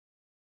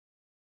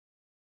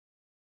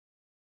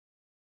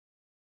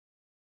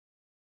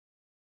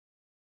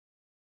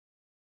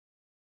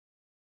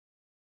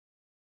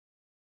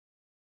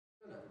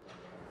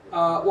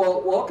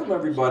Well, welcome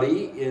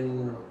everybody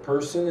in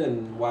person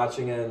and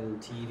watching on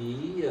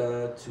TV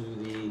to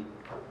the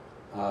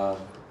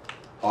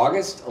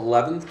August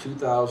 11th,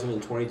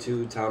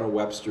 2022 Town of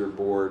Webster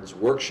Board's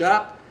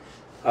workshop.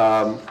 We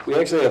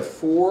actually have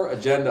 4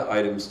 agenda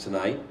items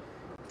tonight.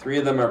 3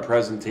 of them are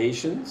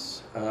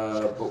presentations,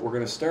 but we're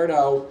going to start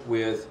out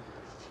with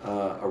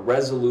a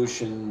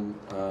resolution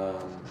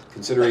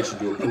consideration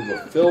to approve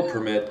a fill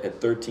permit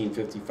at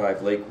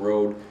 1355 Lake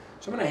Road.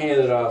 So I'm going to hand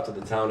it off to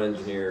the town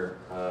engineer,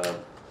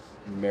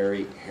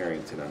 Mary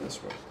Harrington, on this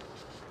one.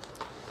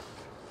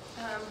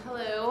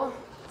 Hello.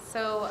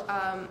 So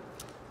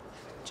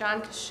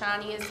John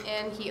Kashani is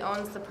in. He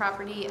owns the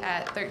property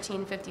at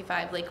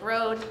 1355 Lake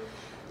Road.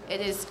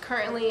 It is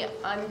currently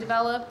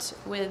undeveloped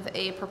with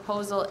a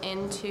proposal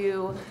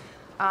into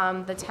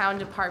the town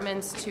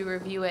departments to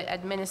review it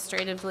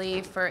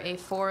administratively for a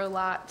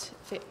 4-lot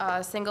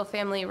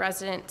single-family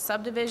resident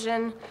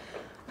subdivision.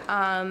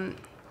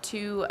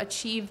 To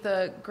achieve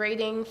the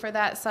grading for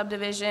that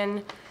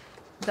subdivision,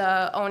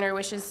 the owner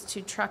wishes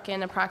to truck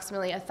in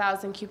approximately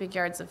 1,000 cubic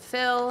yards of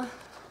fill.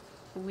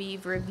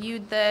 We've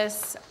reviewed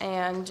this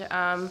and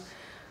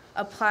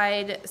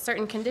applied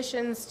certain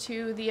conditions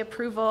to the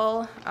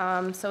approval.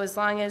 So as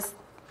long as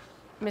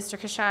Mr.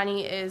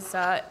 Kashani is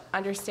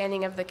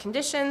understanding of the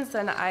conditions,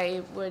 then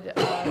I would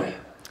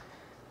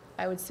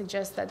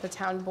suggest that the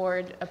town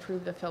board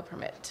approve the fill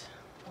permit.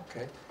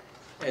 Okay.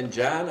 And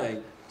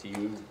John, do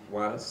you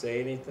want to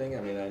say anything? I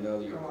mean, I know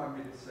you. You don't want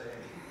me to say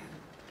anything.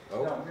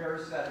 Oh. No,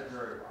 Mary said it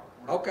very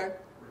well. Okay.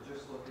 We're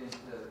just looking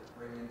to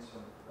bring in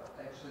some,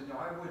 actually, no,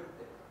 I would.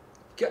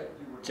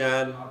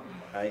 John,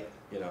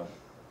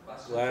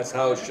 glass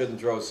house shouldn't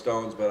throw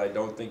stones, but I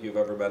don't think you've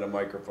ever met a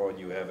microphone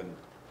you haven't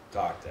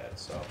talked at,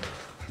 so.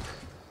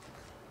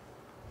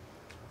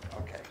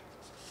 Okay.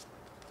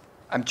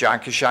 I'm John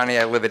Kashani.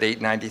 I live at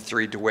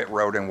 893 DeWitt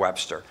Road in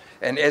Webster.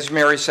 And as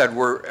Mary said,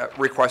 we're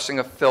requesting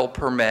a fill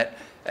permit,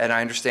 and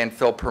I understand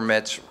fill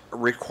permits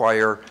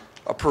require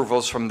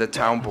approvals from the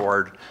town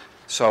board.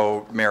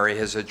 So Mary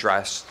has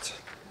addressed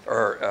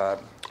or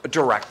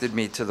directed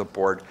me to the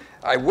board.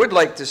 I would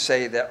like to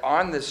say that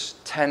on this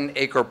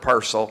 10-acre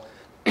parcel,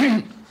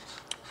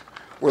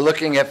 we're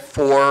looking at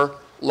 4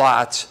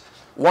 lots.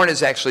 One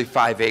is actually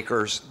 5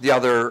 acres. The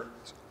other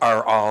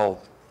are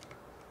all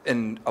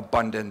in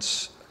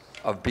abundance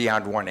of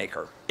beyond 1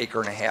 acre, acre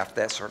and a half,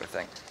 that sort of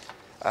thing.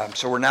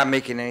 So we're not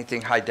making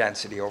anything high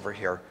density over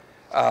here.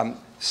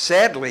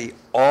 Sadly,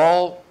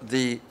 all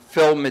the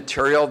fill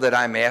material that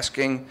I'm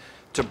asking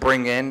to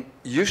bring in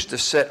used to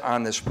sit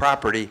on this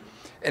property,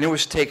 and it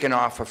was taken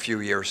off a few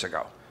years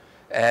ago.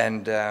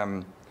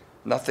 And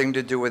nothing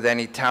to do with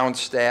any town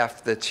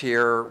staff that's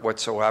here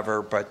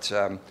whatsoever, but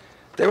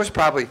there was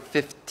probably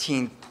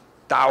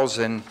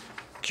 15,000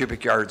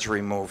 cubic yards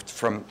removed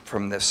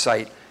from this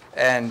site.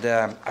 And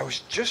I was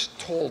just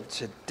told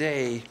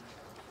today,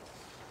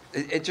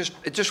 it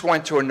just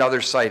went to another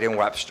site in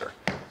Webster.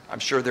 I'm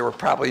sure there were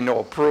probably no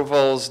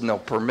approvals, no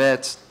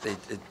permits.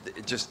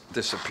 It just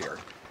disappeared.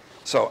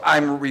 So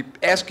I'm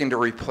asking to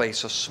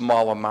replace a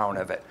small amount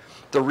of it.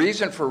 The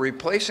reason for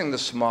replacing the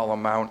small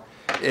amount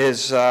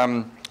is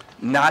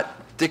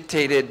not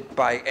dictated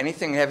by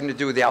anything having to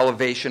do with the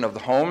elevation of the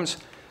homes.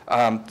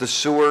 The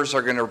sewers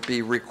are going to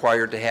be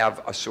required to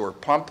have a sewer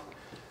pump.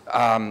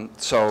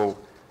 So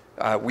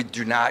we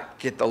do not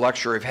get the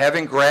luxury of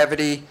having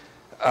gravity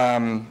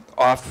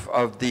off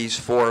of these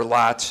 4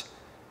 lots.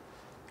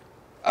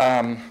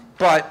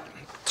 But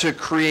to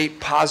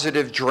create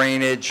positive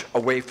drainage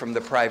away from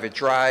the private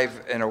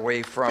drive and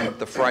away from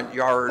the front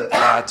yard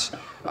lots,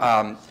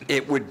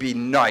 it would be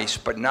nice,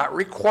 but not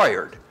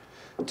required,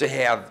 to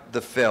have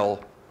the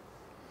fill.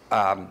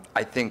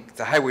 I think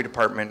the highway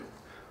department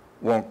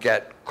won't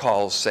get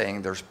calls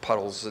saying there's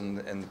puddles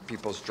in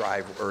people's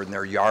drive or in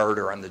their yard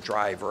or on the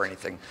drive or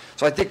anything.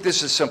 So I think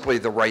this is simply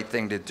the right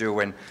thing to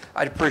do, and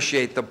I'd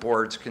appreciate the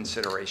board's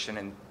consideration,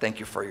 and thank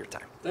you for your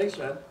time. Thanks,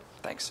 John.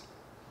 Thanks.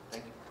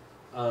 Thank you.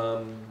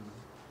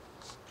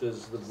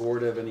 Does the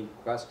board have any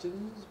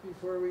questions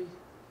before we?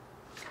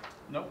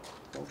 Nope.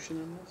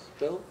 Motion on this?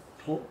 Bill?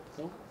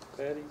 No?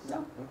 Patty?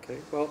 No. Okay,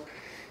 well,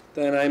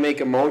 then I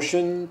make a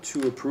motion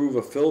to approve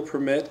a fill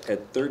permit at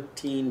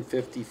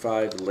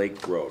 1355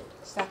 Lake Road.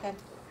 Second.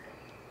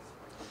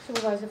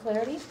 Supervisor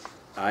Flaherty?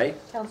 Aye?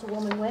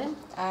 Councilwoman Wynn?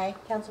 Aye.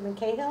 Councilman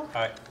Cahill?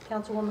 Aye.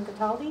 Councilwoman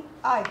Cataldi?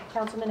 Aye.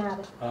 Councilman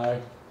Abbott?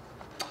 Aye.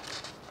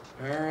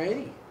 All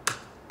righty.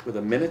 With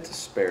a minute to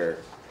spare.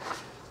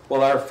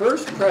 Well, our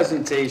first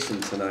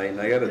presentation tonight, and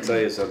I got to tell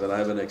you something,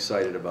 I've been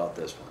excited about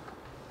this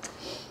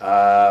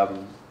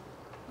one.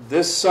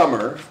 This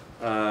summer,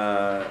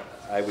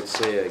 I would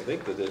say, I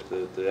think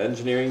the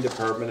engineering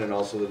department and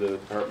also the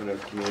Department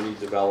of Community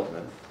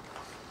Development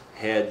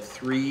had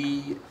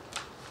 3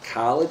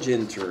 college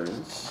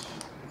interns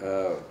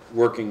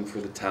working for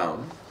the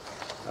town,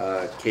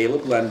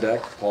 Caleb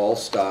Lendeck, Paul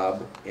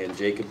Staub, and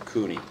Jacob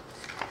Cooney.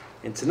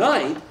 And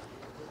tonight,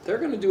 they're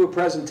going to do a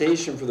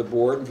presentation for the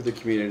board and for the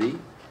community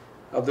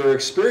of their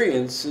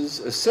experiences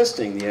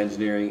assisting the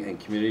engineering and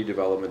community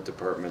development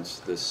departments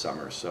this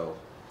summer. So,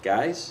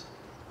 guys,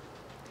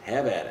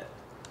 Have at it.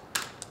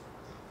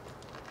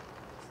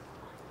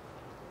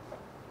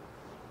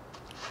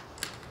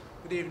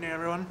 Good evening,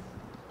 everyone.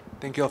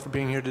 Thank you all for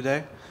being here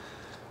today.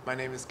 My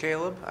name is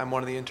Caleb. I'm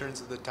one of the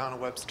interns of the Town of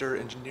Webster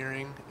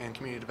Engineering and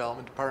Community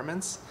Development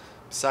Departments.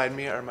 Beside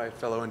me are my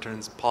fellow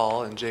interns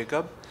Paul and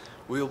Jacob.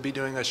 We will be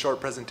doing a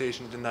short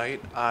presentation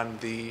tonight on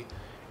the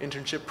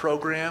internship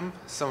program,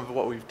 some of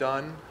what we've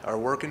done, our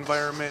work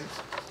environment,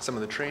 some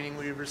of the training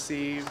we've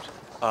received,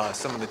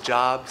 some of the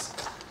jobs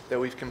that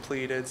we've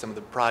completed, some of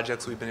the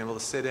projects we've been able to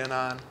sit in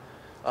on,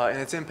 and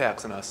its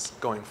impacts on us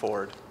going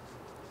forward.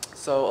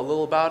 So a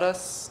little about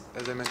us.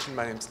 As I mentioned,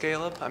 my name's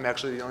Caleb. I'm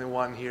actually the only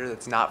one here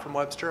that's not from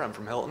Webster. I'm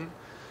from Hilton.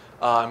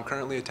 I'm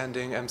currently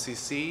attending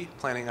MCC,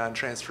 planning on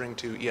transferring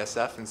to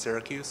ESF in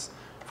Syracuse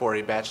for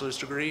a bachelor's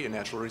degree in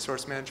natural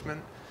resource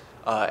management.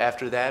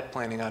 After that,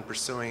 planning on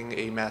pursuing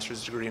a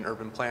master's degree in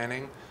urban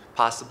planning,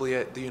 possibly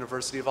at the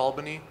University of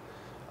Albany.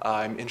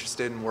 I'm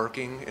interested in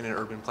working in an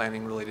urban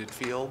planning related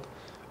field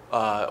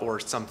or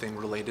something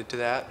related to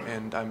that,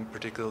 and I'm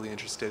particularly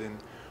interested in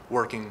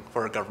working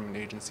for a government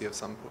agency of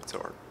some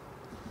sort.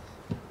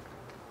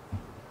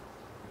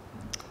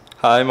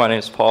 Hi, my name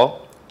is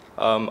Paul.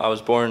 I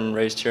was born and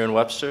raised here in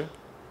Webster,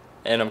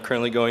 and I'm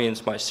currently going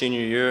into my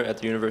senior year at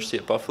the University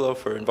of Buffalo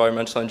for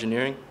environmental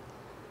engineering.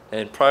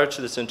 And prior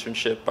to this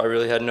internship, I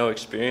really had no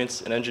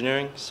experience in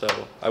engineering, so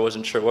I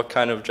wasn't sure what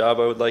kind of job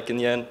I would like in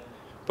the end.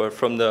 But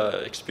from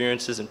the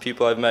experiences and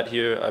people I've met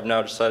here, I've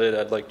now decided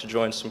I'd like to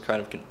join some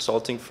kind of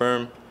consulting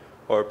firm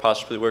or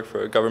possibly work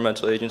for a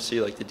governmental agency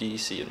like the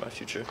DEC in my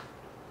future.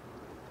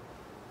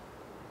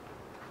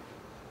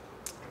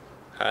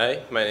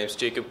 Hi, my name is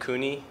Jacob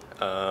Cooney.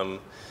 I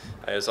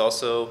was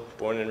also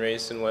born and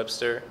raised in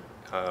Webster.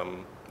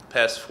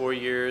 Past 4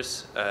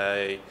 years,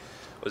 I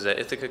was at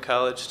Ithaca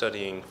College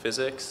studying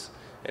physics,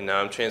 and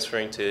now I'm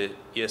transferring to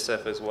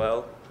ESF as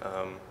well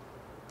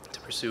to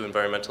pursue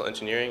environmental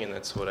engineering, and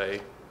that's what I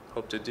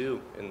hope to do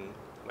in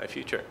my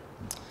future.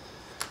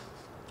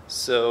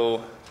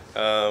 So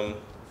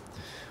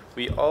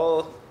we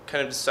all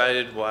kind of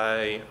decided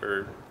why,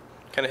 or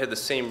kind of had the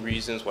same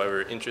reasons why we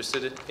were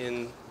interested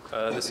in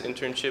this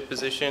internship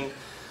position.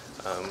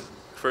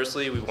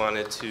 Firstly, we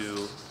wanted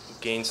to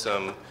gain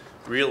some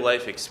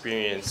real-life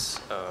experience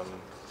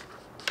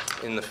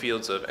in the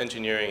fields of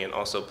engineering and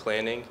also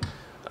planning,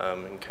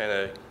 and kind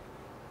of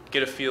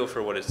get a feel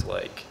for what it's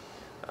like.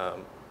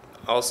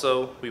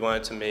 Also, we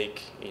wanted to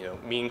make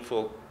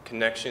meaningful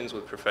connections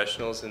with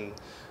professionals in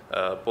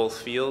both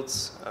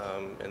fields,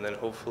 and then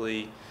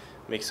hopefully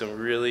make some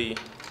really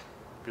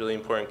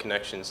important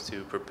connections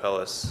to propel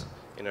us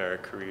in our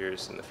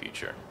careers in the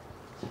future.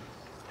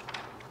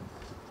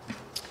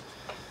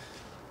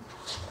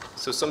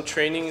 So some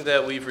training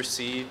that we've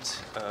received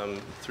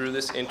through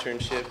this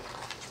internship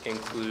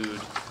include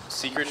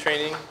SEEKR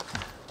training.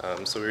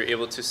 So we were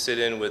able to sit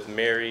in with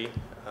Mary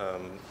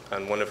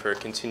on one of her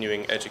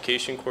continuing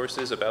education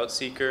courses about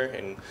SEEKR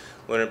and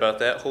learn about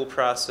that whole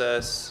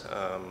process,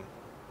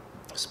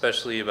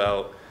 especially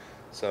about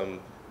some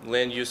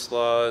land use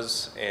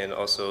laws and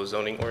also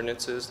zoning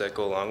ordinances that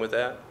go along with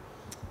that.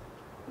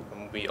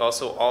 We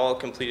also all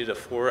completed a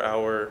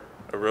 4-hour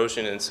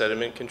erosion and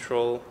sediment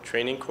control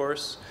training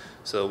course,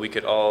 so we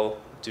could all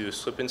do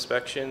SWIP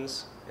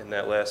inspections, and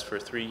that lasts for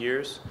 3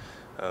 years.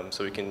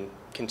 So we can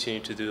continue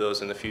to do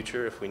those in the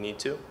future if we need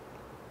to.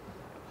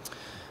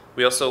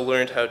 We also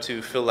learned how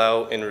to fill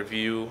out and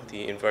review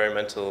the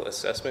environmental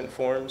assessment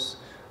forms.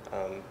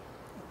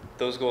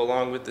 Those go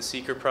along with the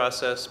SEEKR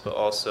process, but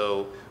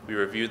also we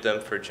reviewed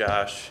them for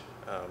Josh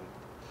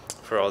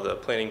for all the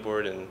planning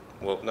board and,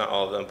 well, not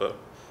all of them, but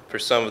for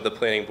some of the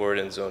planning board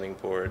and zoning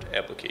board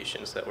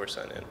applications that were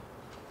sent in.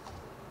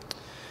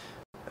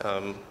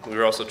 We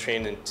were also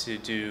trained to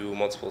do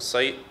multiple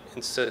site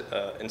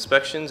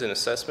inspections and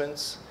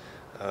assessments,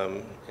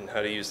 and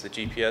how to use the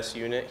GPS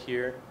unit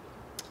here.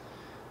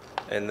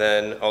 And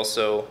then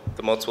also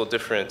the multiple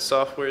different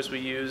softwares we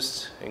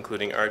used,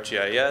 including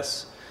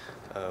ArcGIS,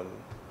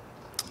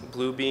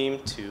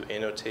 Bluebeam to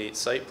annotate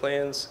site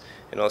plans,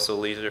 and also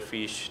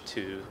Laserfiche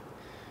to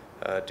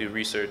do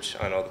research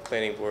on all the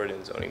planning board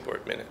and zoning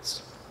board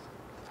minutes.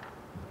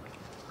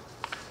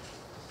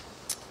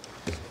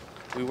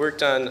 We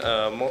worked on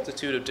a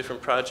multitude of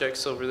different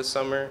projects over the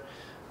summer.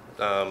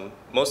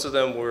 Most of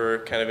them were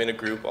kind of in a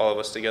group, all of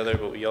us together,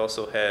 but we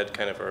also had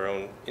kind of our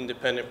own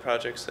independent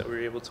projects that we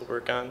were able to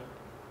work on.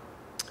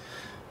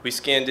 We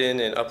scanned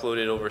in and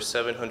uploaded over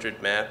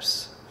 700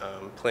 maps,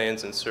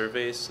 plans, and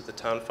surveys to the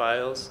town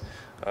files.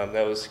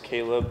 That was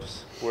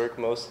Caleb's work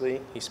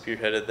mostly. He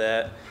spearheaded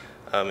that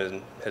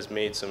and has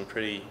made some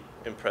pretty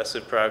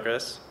impressive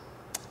progress.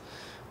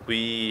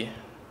 We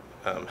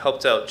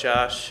helped out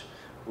Josh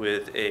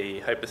with a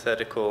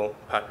hypothetical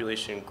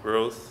population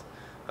growth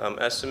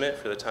estimate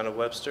for the town of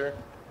Webster.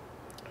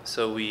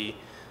 So we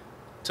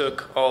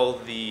took all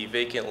the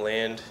vacant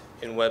land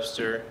in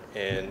Webster,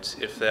 and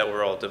if that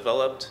were all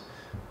developed,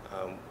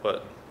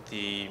 what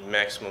the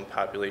maximum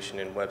population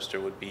in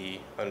Webster would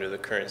be under the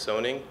current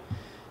zoning.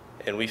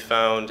 And we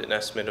found an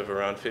estimate of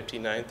around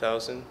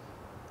 59,000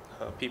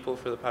 people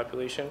for the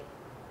population.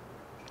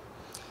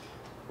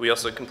 We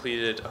also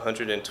completed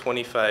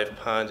 125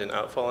 pond and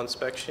outfall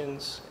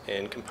inspections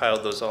and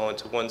compiled those all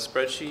into one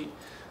spreadsheet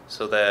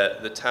so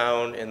that the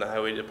town and the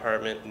highway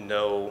department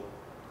know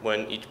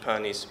when each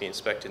pond needs to be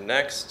inspected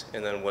next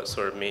and then what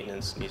sort of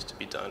maintenance needs to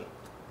be done.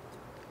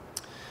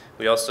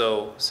 We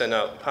also sent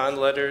out pond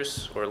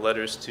letters or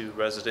letters to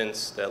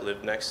residents that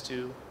live next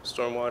to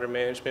stormwater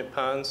management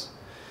ponds,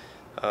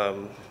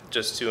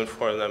 just to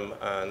inform them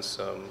on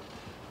some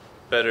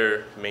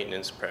better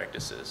maintenance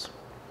practices.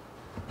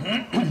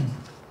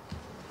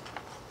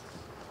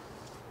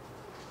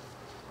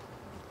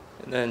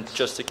 And then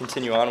just to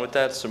continue on with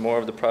that, some more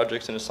of the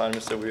projects and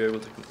assignments that we were able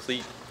to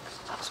complete.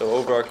 So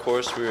over our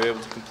course, we were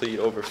able to complete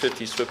over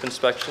 50 SWIP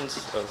inspections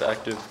of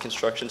active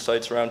construction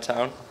sites around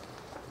town.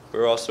 We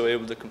were also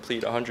able to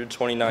complete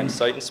 129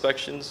 site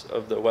inspections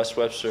of the West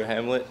Webster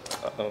Hamlet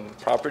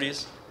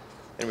properties.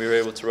 And we were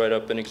able to write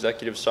up an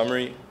executive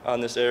summary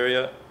on this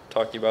area,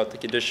 talking about the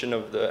condition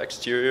of the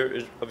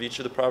exterior of each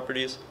of the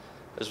properties,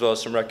 as well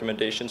as some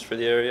recommendations for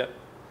the area.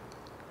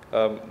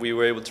 We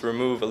were able to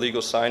remove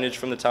illegal signage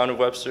from the town of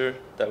Webster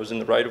that was in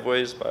the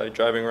right-of-ways by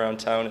driving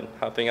around town and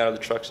hopping out of the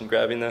trucks and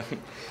grabbing them.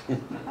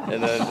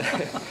 And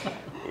then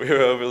we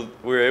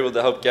were able to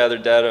help gather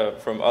data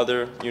from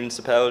other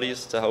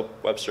municipalities to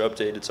help Webster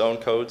update its own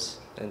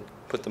codes and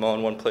put them all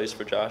in one place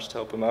for Josh to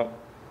help him out.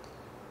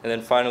 And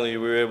then finally,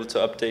 we were able to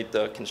update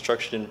the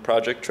construction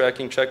project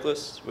tracking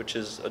checklist, which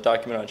is a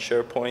document on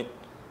SharePoint.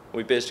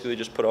 We basically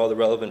just put all the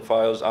relevant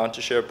files onto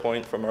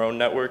SharePoint from our own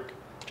network,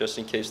 just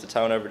in case the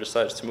town ever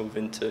decides to move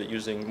into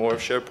using more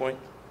of SharePoint.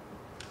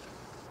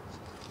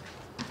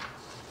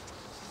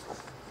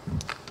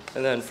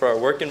 And then for our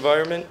work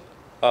environment,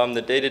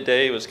 the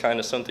day-to-day was kind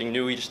of something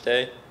new each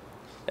day,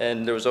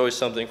 and there was always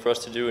something for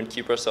us to do and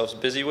keep ourselves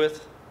busy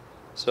with.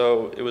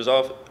 So it was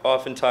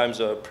oftentimes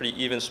a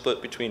pretty even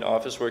split between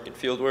office work and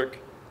field work.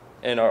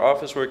 And our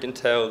office work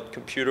entailed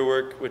computer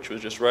work, which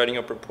was just writing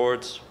up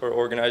reports or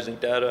organizing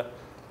data.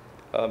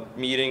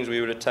 Meetings, we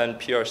would attend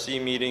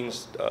PRC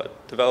meetings,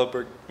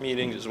 developer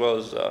meetings, as well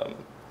as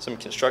some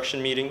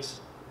construction meetings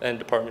and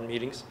department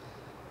meetings.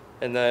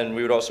 And then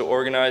we would also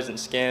organize and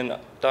scan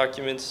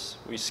documents.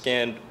 We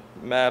scanned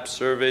maps,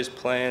 surveys,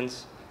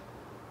 plans,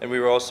 and we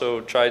were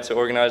also tried to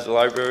organize the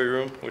library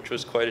room, which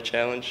was quite a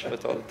challenge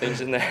with all the things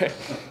in there.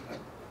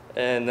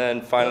 And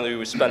then finally,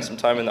 we spent some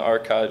time in the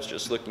archives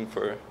just looking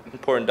for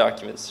important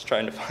documents,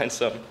 trying to find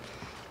some.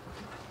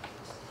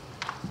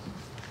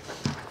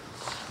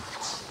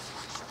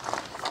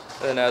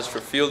 And as for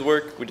field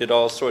work, we did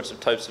all sorts of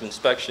types of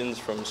inspections,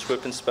 from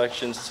SWIP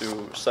inspections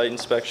to site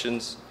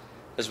inspections,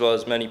 as well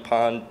as many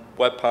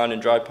wet pond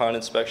and dry pond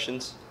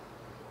inspections.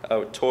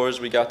 Tours,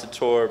 we got to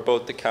tour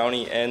both the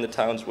county and the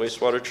town's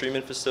wastewater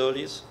treatment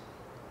facilities.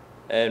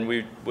 And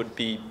we would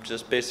be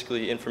just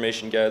basically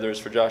information gatherers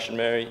for Josh and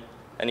Mary.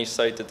 Any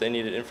site that they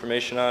needed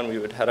information on, we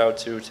would head out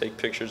to, take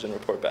pictures, and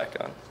report back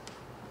on.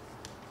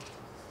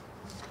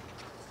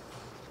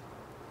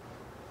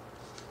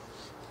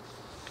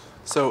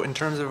 So in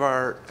terms of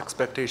our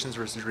expectations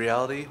versus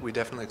reality, we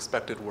definitely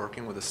expected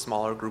working with a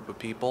smaller group of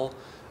people,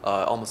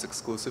 almost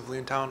exclusively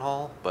in Town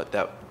Hall, but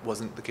that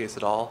wasn't the case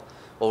at all.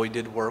 While we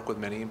did work with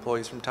many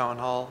employees from Town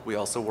Hall, we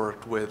also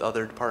worked with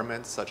other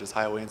departments such as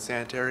Highway and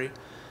Sanitary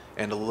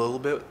and a little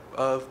bit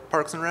of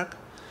Parks and Rec.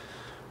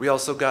 We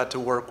also got to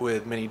work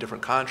with many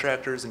different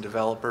contractors and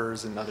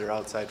developers and other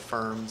outside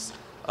firms,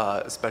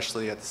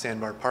 especially at the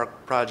Sandbar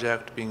Park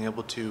project, being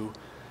able to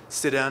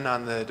sit in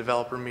on the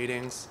developer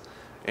meetings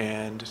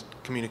and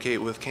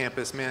communicate with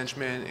campus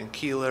management in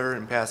Keeler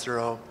and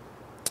Passero.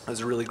 It was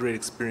a really great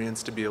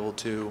experience to be able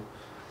to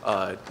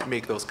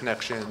make those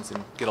connections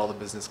and get all the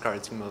business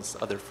cards from those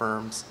other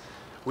firms.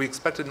 We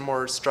expected a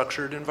more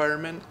structured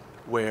environment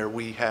where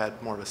we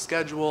had more of a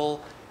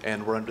schedule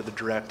and we're under the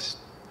direct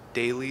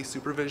daily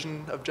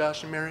supervision of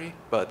Josh and Mary,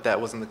 but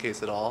that wasn't the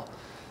case at all.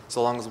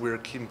 So long as we were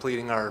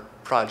completing our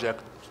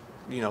project,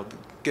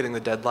 getting the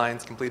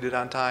deadlines completed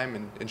on time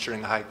and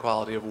ensuring a high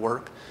quality of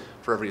work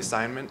for every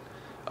assignment,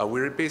 we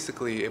were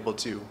basically able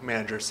to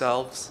manage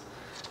ourselves,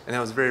 and that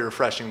was very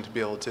refreshing to be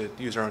able to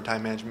use our own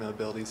time management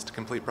abilities to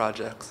complete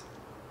projects.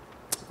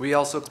 We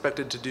also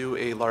expected to do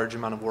a large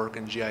amount of work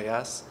in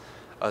GIS,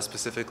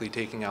 specifically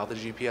taking out the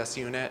GPS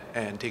unit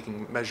and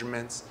taking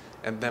measurements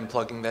and then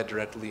plugging that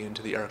directly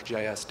into the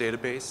ArcGIS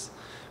database.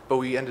 But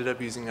we ended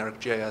up using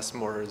ArcGIS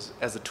more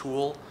as a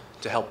tool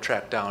to help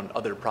track down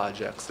other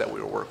projects that we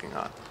were working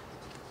on.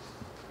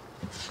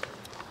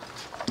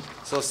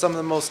 So some of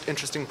the most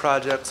interesting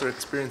projects or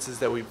experiences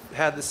that we've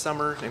had this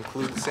summer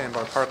include the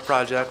Sandbar Park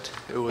project.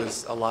 It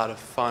was a lot of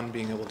fun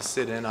being able to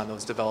sit in on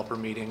those developer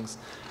meetings,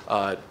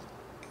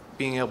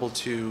 being able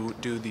to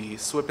do the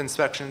SWIP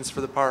inspections for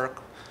the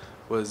park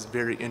was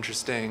very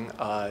interesting.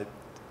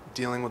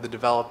 Dealing with the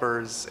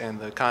developers and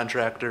the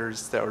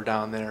contractors that were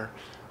down there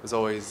was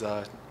always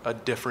a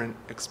different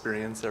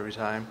experience every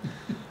time.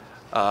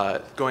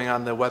 Going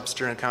on the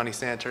Webster and County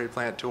Sanitary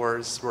Plant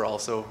tours were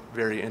also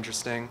very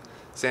interesting.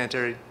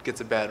 Sanitary gets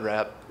a bad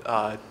rap.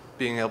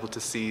 Being able to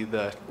see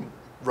the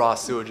raw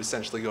sewage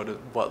essentially go to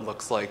what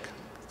looks like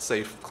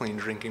safe, clean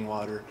drinking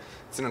water.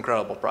 It's an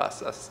incredible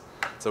process.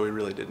 So we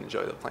really did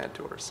enjoy the plant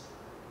tours.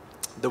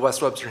 The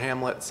West Webster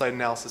Hamlet site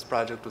analysis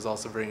project was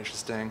also very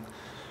interesting.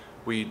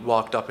 We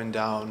walked up and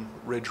down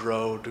Ridge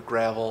Road,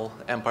 Gravel,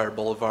 Empire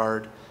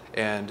Boulevard,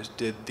 and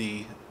did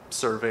the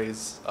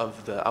surveys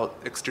of the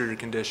exterior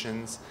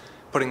conditions,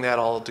 putting that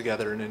all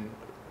together in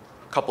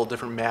a couple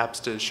different maps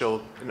to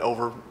show an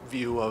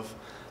overview of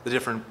the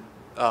different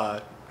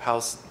the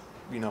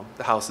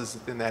houses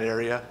in that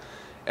area,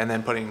 and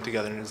then putting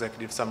together an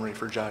executive summary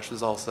for Josh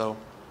was also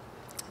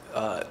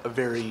a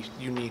very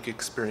unique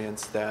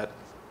experience that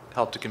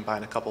helped to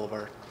combine a couple of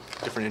our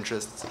different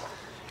interests.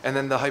 And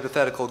then the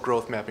hypothetical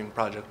growth mapping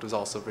project was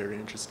also very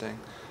interesting.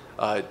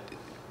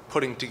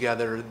 Putting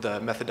together the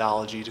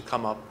methodology to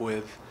come up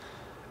with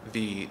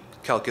the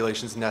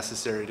calculations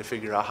necessary to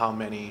figure out how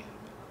many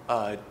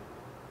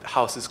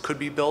houses could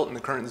be built in the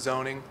current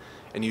zoning,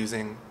 and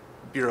using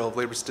Bureau of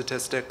Labor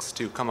Statistics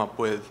to come up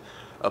with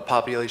a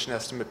population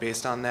estimate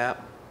based on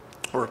that.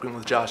 Working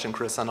with Josh and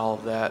Chris on all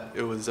of that,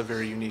 it was a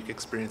very unique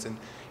experience, and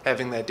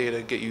having that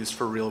data get used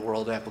for real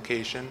world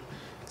application,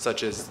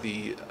 such as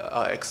the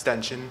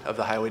extension of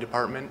the highway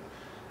department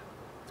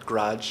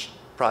garage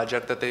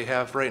project that they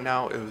have right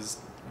now. It was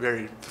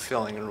very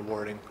fulfilling and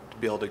rewarding to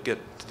be able to get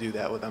to do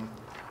that with them.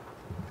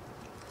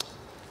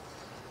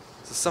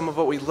 So some of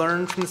what we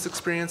learned from this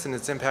experience and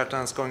its impact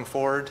on us going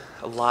forward: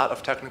 a lot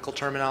of technical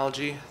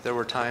terminology. There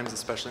were times,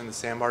 especially in the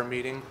Sandbar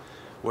meeting,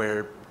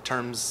 where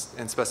terms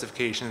and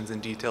specifications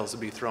and details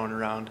would be thrown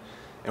around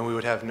and we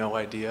would have no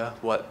idea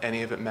what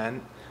any of it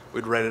meant.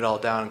 We'd write it all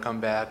down and come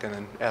back and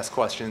then ask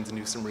questions and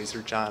do some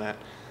research on it.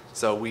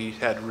 So we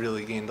had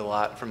really gained a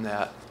lot from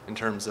that in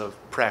terms of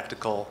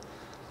practical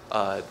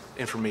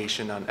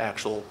information on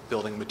actual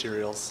building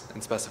materials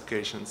and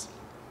specifications.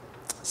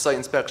 Site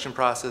inspection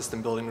process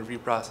and building review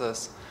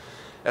process,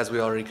 as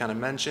we already kind of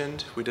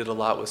mentioned, we did a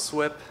lot with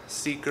SWIP,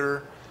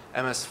 Seeker,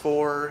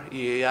 MS4,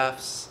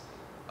 EAFs,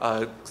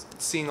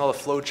 seeing all the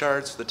flow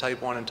charts for the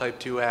type 1 and type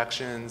 2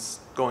 actions,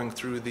 going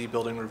through the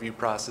building review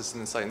process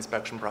and the site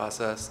inspection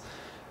process,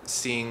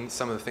 seeing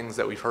some of the things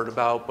that we've heard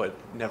about but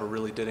never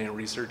really did any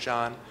research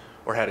on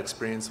or had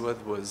experience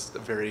with, was a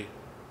very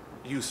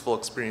useful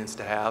experience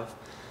to have.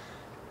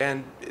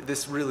 And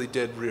this really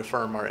did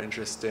reaffirm our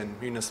interest in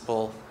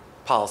municipal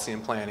policy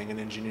and planning and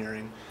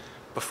engineering.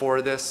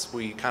 Before this,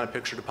 we kind of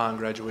pictured upon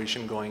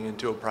graduation going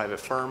into a private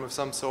firm of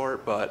some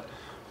sort, but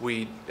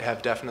we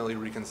have definitely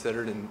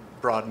reconsidered and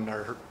broadened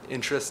our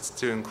interests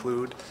to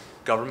include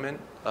government,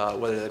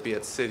 whether that be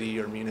at city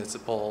or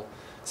municipal,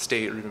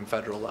 state, or even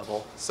federal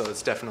level. So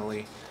it's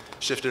definitely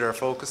shifted our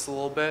focus a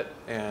little bit,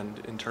 and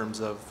in terms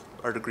of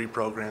our degree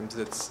programs,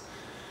 it's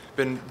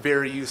been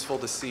very useful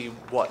to see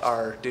what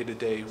our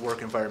day-to-day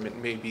work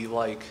environment may be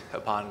like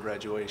upon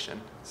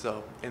graduation.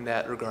 So in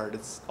that regard,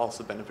 it's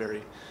also been a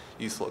very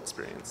useful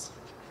experience.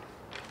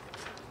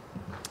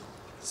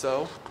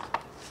 So,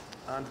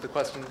 on to the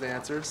questions and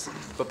answers.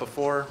 But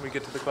before we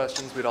get to the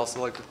questions, we'd also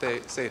like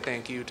to say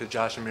thank you to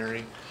Josh and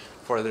Mary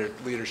for their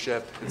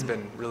leadership. It's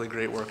been really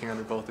great working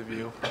under both of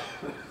you.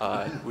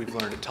 We've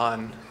learned a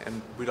ton,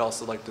 and we'd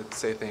also like to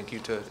say thank you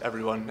to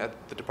everyone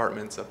at the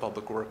departments of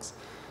Public Works.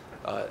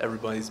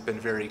 Everybody's been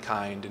very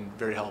kind and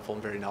very helpful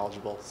and very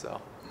knowledgeable,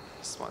 so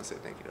just want to say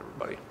thank you to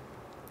everybody.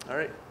 All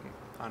right,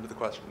 on to the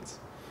questions.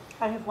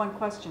 I have one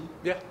question.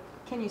 Yeah.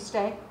 Can you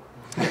stay?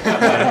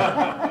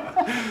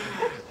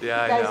 Yeah, You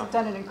guys I know. have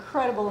done an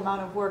incredible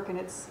amount of work, and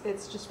it's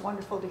just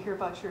wonderful to hear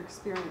about your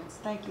experience.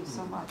 Thank you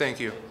so much. Thank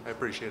you. I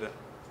appreciate it.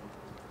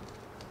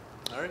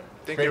 All right.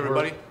 Thank Great you,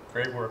 everybody. work.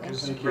 Great work.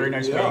 It's Thank you. very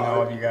nice Yeah, meeting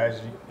all of you guys.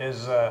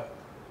 As Very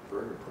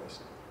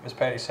impressive. Ms.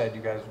 Patty said,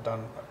 you guys have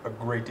done a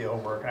great deal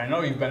of work. And I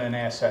know you've been an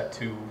asset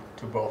to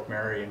both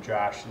Mary and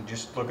Josh, and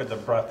just look at the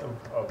breadth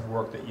of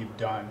work that you've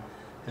done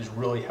has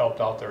really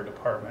helped out their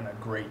department a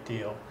great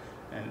deal,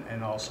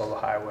 and also the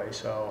highway.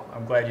 So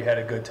I'm glad you had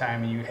a good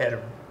time, and you had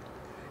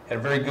a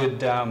very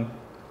good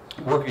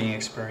working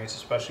experience,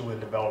 especially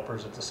with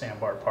developers at the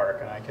Sandbar Park.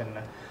 And I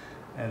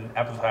can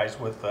empathize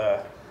with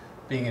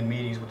being in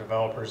meetings with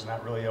developers and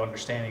not really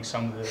understanding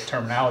some of the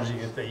terminology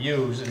that they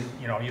use. And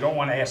you don't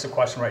want to ask the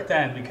question right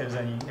then, because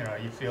then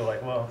you feel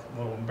like, well, a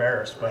little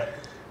embarrassed. But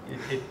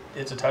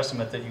it's a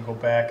testament that you go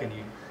back and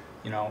you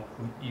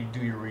do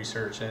your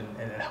research, and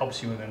it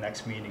helps you in the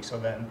next meeting. So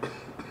then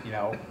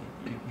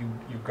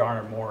you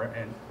garner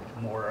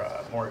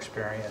more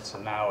experience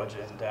and knowledge.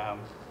 And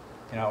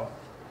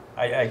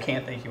I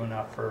can't thank you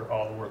enough for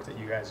all the work that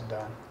you guys have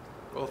done.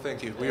 Well,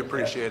 thank you. We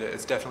appreciate it.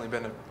 It's definitely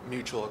been a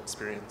mutual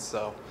experience.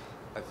 So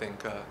I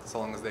think so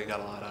long as they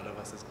got a lot out of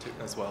us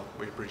as well,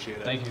 we appreciate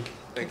it. Thank you.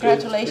 Thank you.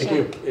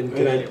 Congratulations. Thank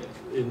you.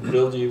 And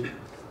Bill, do you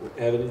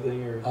have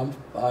anything? Or?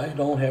 I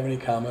don't have any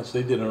comments.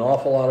 They did an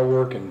awful lot of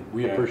work, and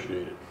we Yeah.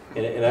 appreciate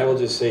it. And I will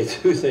just say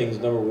two things.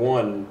 Number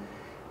one,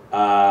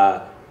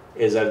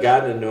 as I've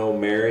gotten to know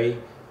Mary,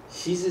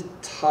 she's a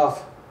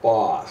tough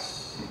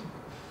boss.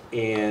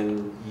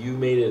 And you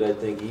made it, I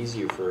think,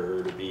 easier for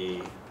her to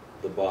be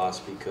the boss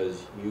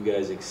because you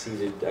guys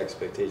exceeded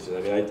expectations.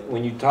 I mean,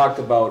 when you talked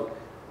about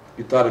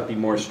you thought it'd be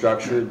more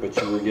structured, but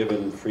you were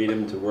given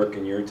freedom to work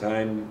in your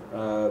time,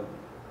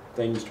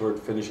 things toward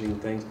finishing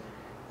things.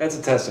 That's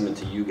a testament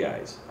to you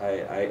guys.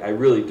 I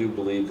really do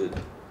believe that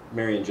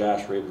Mary and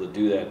Josh were able to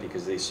do that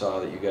because they saw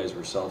that you guys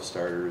were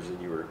self-starters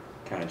and you were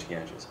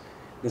conscientious.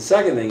 The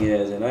second thing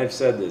is, and I've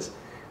said this,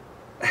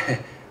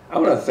 I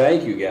want to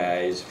thank you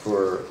guys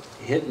for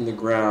hitting the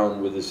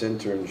ground with this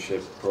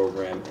internship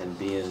program and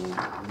being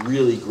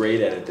really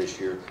great at it this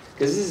year,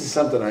 because this is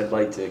something I'd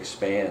like to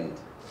expand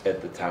at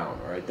the town.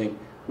 Or I think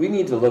we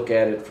need to look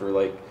at it for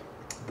like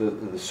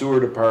the sewer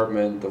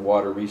department, the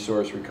water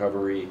resource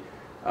recovery,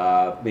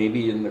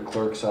 maybe in the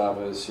clerk's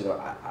office. You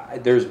know,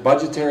 there's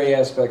budgetary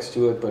aspects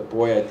to it, but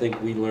boy, I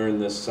think we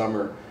learned this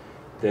summer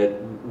that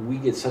we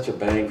get such a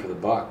bang for the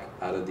buck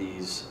out of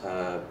these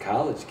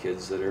college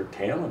kids that are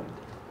talented.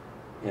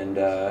 And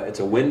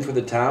it's a win for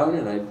the town,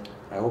 and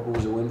I hope it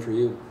was a win for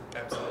you.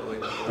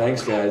 Absolutely.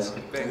 Thanks, guys.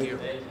 Thank you.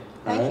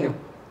 Thank you.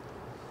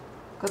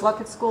 Good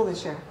luck at school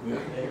this year.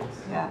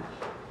 Yeah.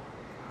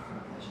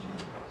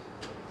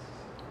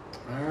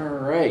 All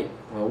right.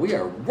 Well, we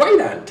are right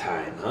on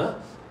time, huh?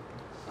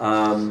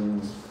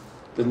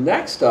 The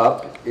next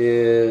up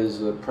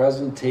is a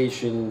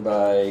presentation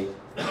by,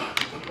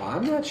 well,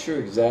 I'm not sure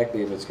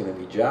exactly if it's going to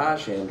be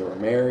Josh and or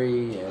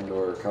Mary and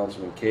or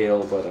Councilman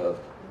Kale, but a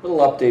little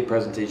update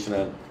presentation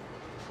on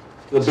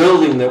the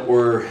building that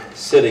we're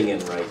sitting in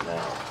right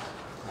now.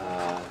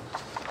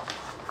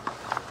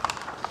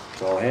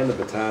 So I'll hand the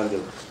baton to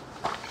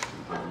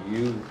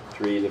you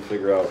three to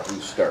figure out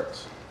who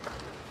starts.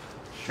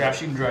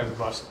 Josh, you can drive the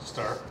bus to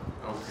start.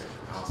 Okay,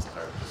 I'll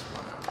start this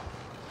one out.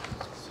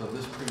 So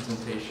this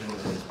presentation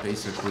is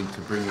basically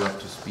to bring you up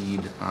to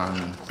speed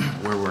on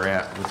where we're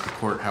at with the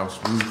courthouse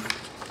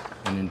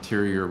roof and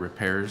interior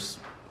repairs.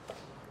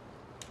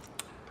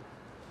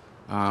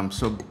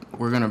 So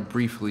we're going to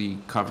briefly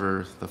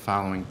cover the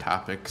following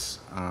topics.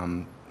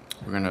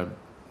 We're going to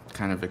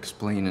kind of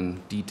explain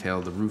in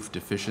detail the roof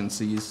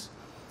deficiencies,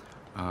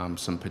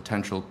 some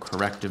potential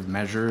corrective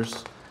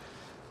measures,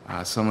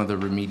 some of the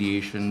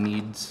remediation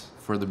needs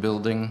for the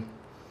building,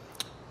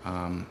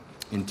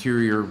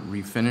 interior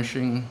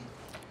refinishing,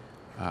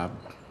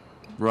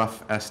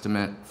 rough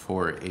estimate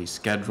for a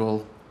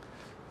schedule,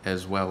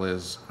 as well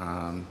as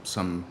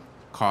some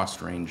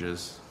cost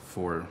ranges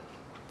for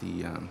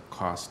the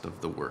cost of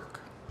the work.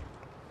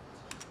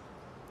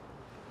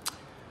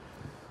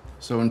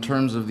 So in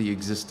terms of the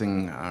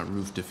existing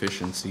roof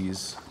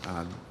deficiencies,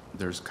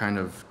 there's kind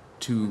of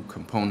two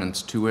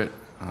components to it.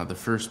 The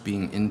first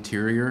being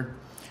interior.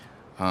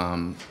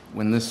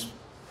 When this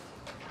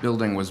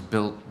building was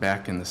built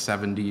back in the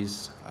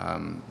 70s,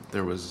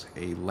 there was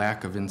a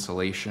lack of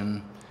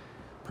insulation,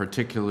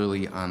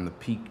 particularly on the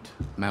peaked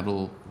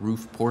metal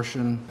roof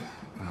portion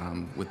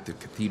with the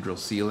cathedral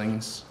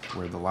ceilings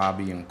where the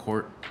lobby and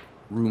court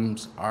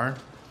rooms are.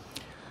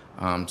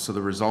 So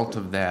the result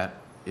of that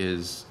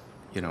is,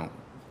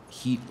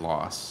 heat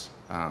loss,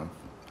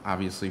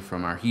 obviously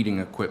from our heating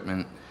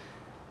equipment,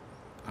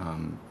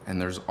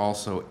 and there's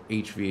also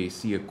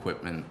HVAC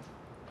equipment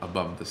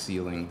above the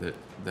ceiling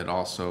that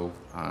also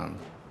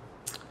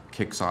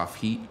kicks off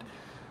heat.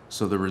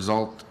 So the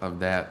result of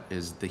that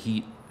is the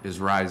heat is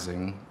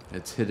rising,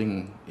 it's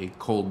hitting a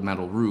cold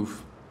metal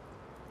roof,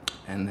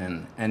 and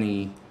then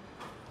any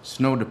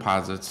snow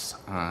deposits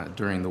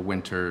during the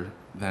winter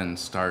then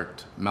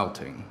start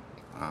melting.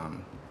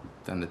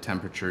 Then the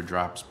temperature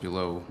drops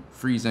below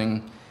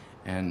freezing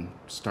and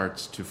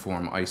starts to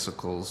form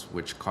icicles,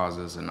 which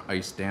causes an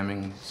ice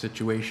damming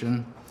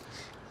situation.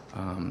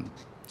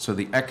 So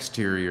the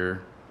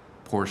exterior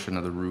portion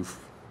of the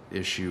roof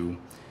issue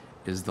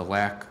is the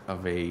lack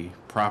of a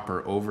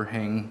proper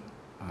overhang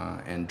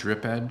and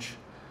drip edge.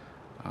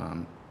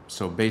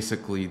 So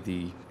basically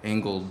the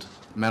angled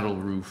metal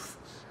roof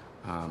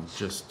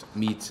just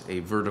meets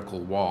a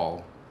vertical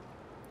wall,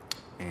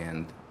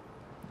 and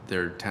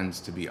there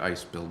tends to be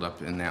ice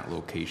buildup in that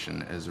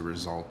location as a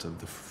result of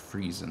the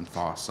freeze and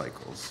thaw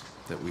cycles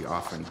that we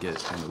often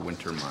get in the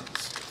winter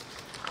months.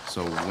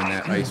 So when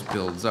that ice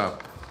builds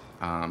up,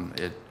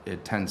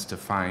 it tends to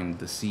find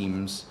the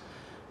seams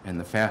and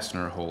the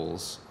fastener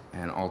holes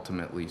and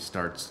ultimately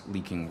starts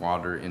leaking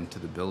water into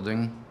the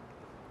building.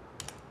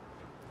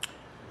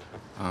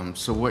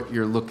 So what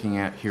you're looking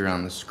at here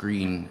on the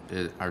screen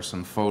are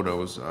some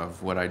photos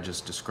of what I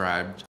just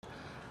described.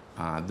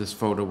 This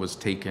photo was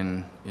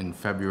taken in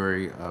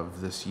February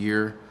of this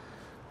year.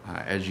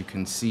 As you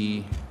can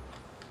see,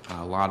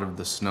 a lot of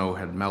the snow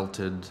had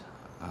melted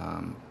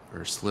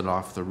or slid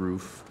off the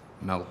roof,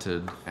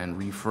 melted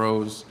and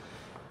refroze,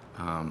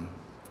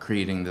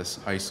 creating this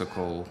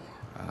icicle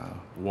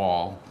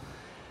wall.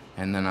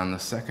 And then on the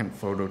second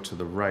photo to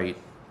the right,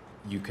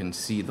 you can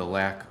see the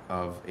lack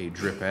of a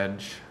drip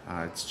edge.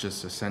 It's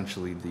just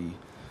essentially the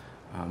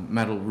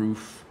metal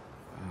roof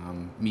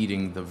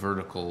meeting the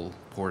vertical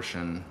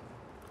portion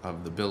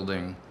of the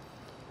building,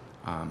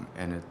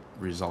 and it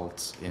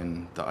results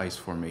in the ice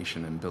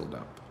formation and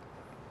buildup.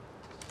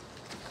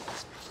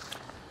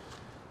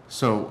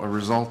 So a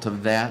result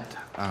of that,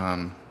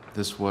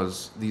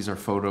 these are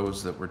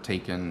photos that were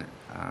taken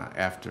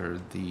after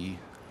the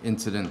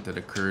incident that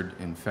occurred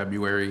in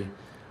February.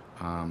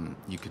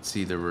 You could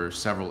see there were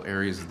several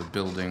areas of the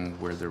building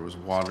where there was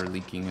water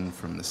leaking in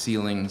from the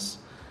ceilings.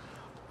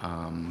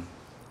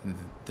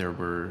 There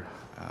were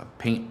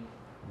paint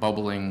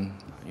bubbling,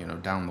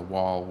 down the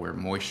wall where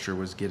moisture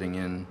was getting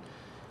in,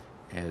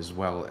 as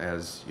well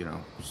as,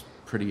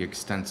 pretty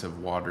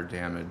extensive water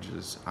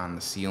damages on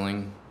the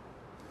ceiling.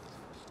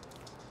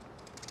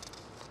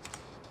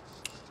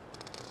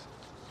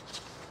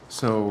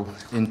 So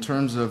in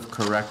terms of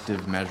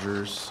corrective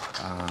measures,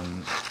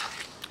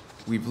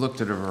 we've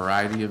looked at a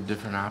variety of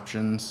different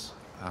options.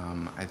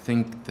 I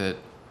think that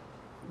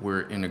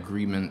we're in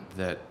agreement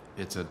that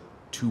it's a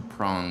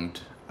two-pronged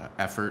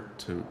effort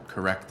to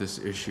correct this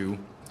issue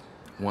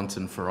once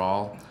and for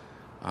all.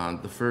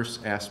 The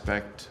first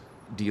aspect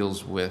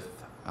deals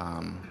with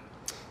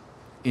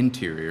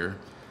interior,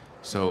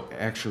 so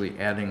actually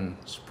adding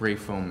spray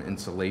foam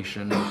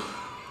insulation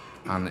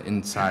on the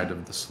inside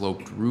of the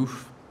sloped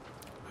roof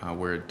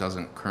where it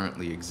doesn't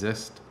currently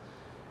exist,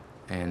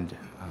 and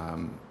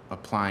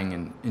applying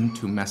an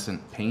intumescent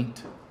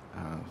paint.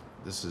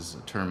 This is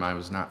a term I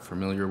was not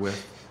familiar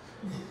with,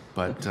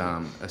 but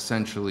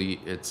essentially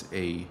it's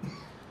a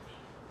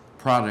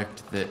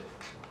product that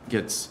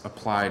gets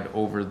applied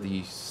over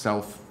the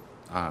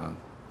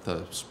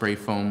the spray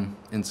foam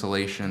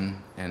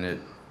insulation, and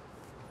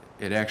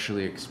it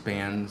actually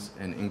expands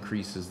and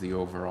increases the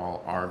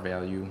overall R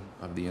value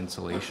of the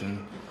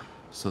insulation.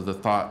 So the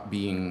thought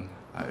being,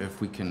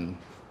 if we can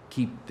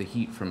keep the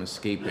heat from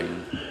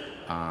escaping,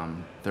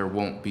 there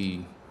won't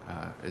be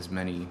as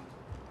many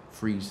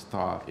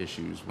freeze-thaw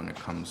issues when it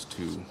comes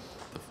to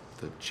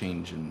the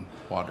change in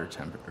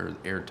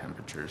air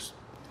temperatures.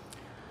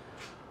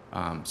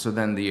 So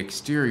then the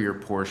exterior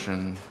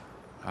portion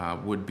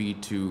would be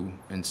to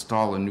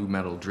install a new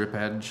metal drip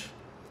edge,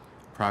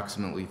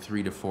 approximately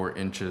 3 to 4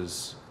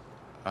 inches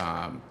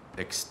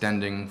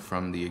extending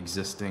from the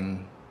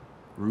existing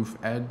roof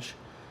edge,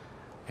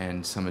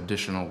 and some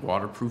additional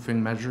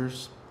waterproofing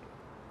measures.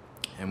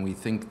 And we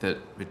think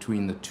that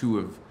between the two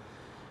of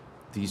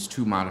these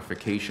two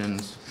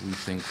modifications, we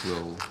think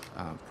will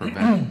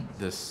prevent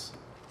this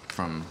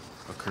from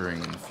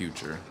occurring in the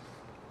future.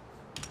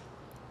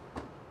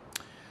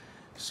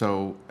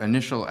 So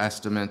initial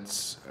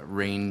estimates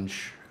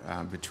range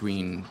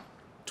between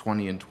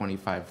 $20,000 and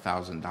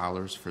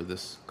 $25,000 for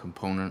this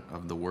component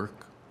of the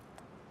work,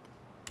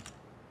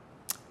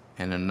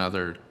 and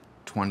another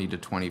 $20,000 to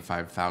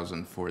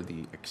 $25,000 for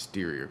the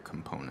exterior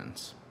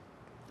components.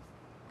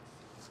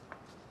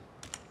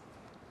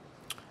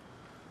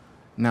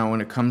 Now,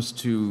 when it comes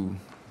to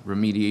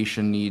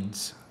remediation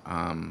needs,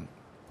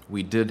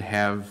 we did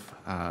have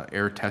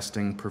air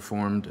testing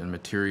performed and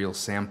material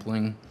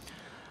sampling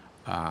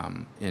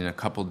in a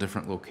couple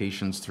different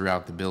locations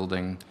throughout the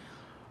building.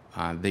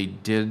 They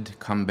did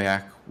come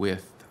back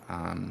with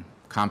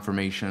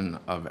confirmation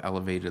of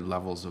elevated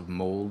levels of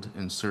mold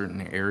in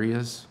certain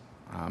areas,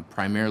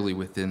 primarily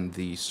within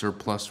the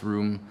surplus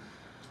room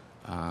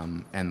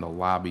and the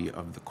lobby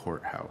of the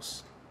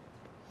courthouse.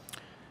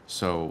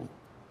 So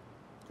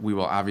we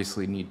will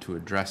obviously need to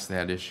address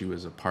that issue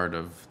as a part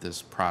of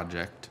this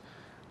project.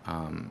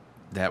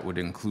 That would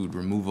include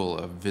removal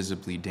of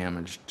visibly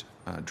damaged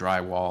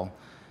drywall,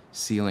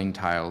 ceiling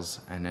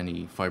tiles, and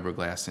any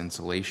fiberglass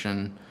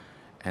insulation.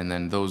 And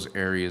then those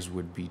areas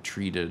would be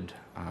treated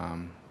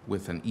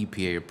with an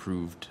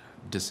EPA-approved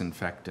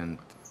disinfectant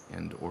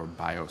and/or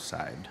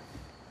biocide.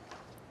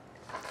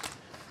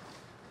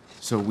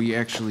 So we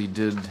actually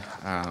did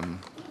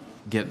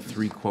get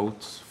 3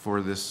 quotes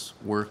for this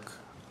work.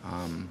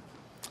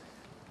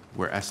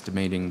 We're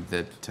estimating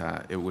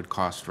that it would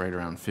cost right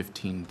around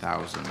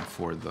 $15,000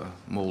 for the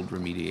mold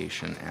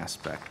remediation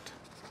aspect.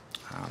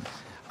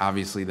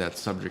 Obviously, that's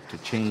subject to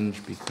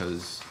change,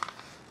 because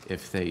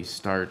if they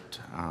start,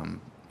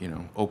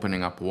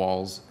 opening up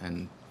walls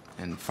and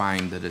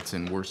find that it's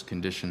in worse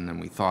condition than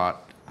we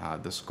thought,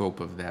 the scope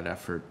of that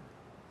effort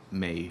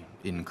may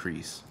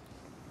increase.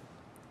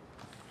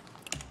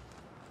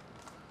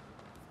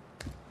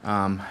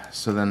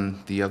 So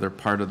then the other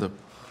part of the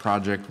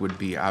project would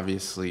be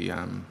obviously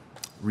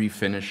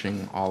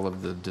refinishing all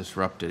of the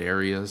disrupted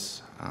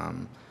areas,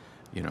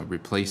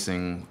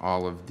 replacing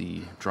all of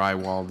the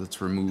drywall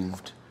that's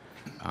removed,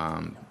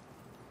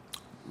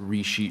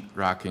 re-sheet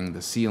rocking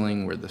the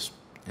ceiling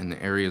in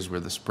the areas where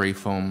the spray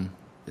foam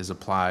is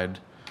applied,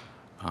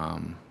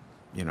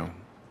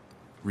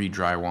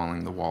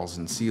 re-drywalling the walls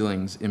and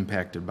ceilings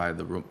impacted by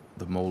the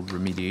mold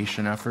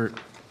remediation effort,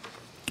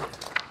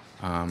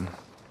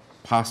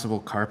 possible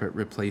carpet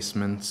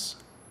replacements,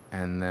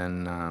 and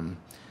then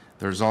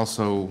there's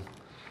also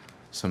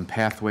some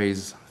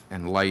pathways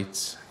and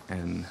lights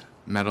and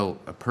metal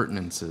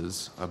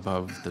appurtenances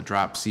above the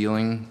drop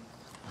ceiling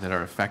that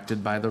are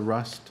affected by the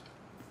rust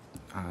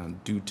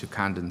due to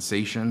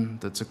condensation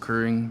that's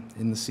occurring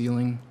in the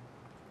ceiling.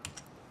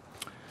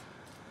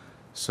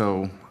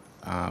 So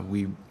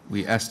we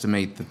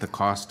estimate that the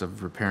cost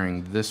of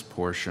repairing this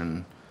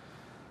portion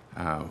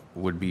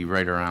would be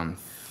right around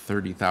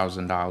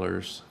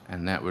 $30,000,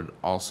 and that would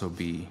also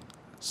be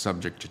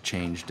subject to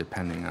change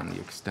depending on the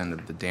extent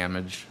of the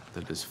damage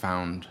that is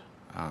found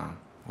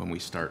when we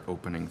start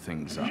opening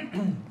things up.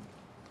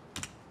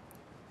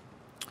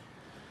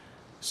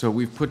 So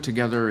we've put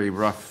together a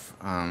rough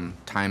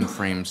time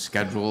frame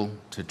schedule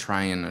to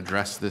try and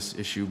address this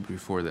issue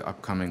before the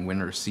upcoming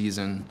winter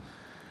season.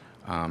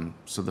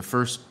 So the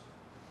first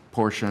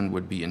portion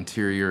would be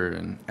interior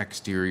and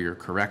exterior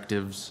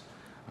correctives.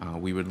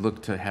 We would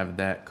look to have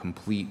that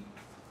complete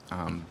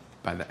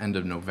by the end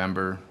of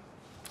November,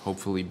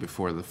 hopefully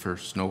before the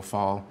first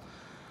snowfall.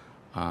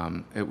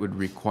 It would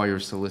require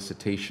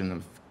solicitation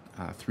of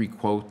 3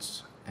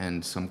 quotes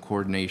and some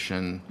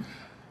coordination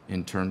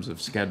in terms of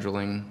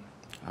scheduling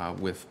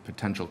with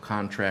potential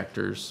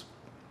contractors.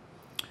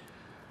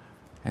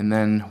 And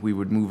then we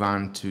would move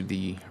on to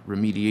the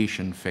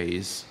remediation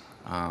phase,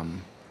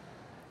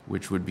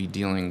 which would be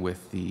dealing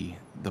with the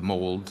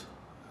mold.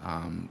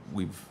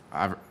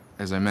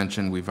 As I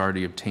mentioned, we've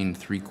already obtained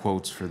 3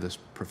 quotes for this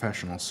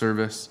professional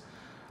service.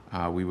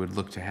 We would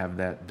look to have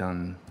that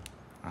done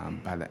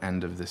by the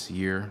end of this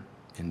year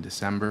in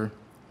December.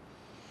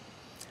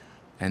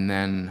 And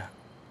then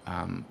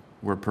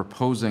we're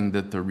proposing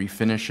that the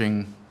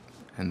refinishing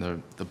and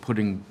the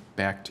putting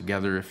back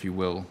together, if you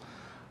will,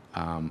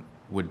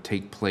 would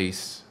take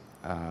place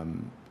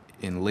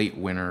in late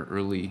winter,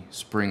 early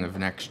spring of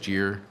next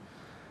year.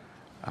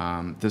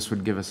 This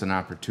would give us an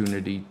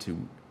opportunity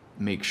to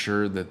make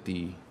sure that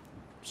the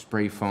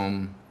spray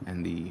foam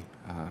and the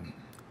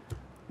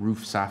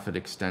roof soffit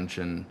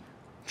extension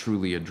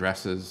truly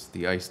addresses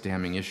the ice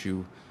damming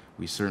issue.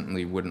 We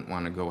certainly wouldn't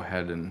want to go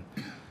ahead and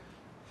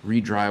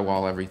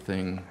re-drywall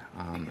everything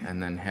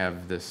and then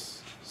have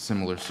this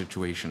similar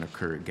situation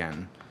occur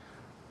again.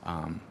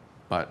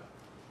 But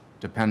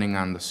depending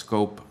on the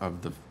scope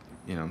of the,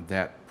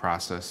 that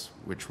process,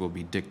 which will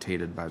be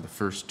dictated by the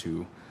first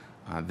 2,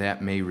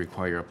 that may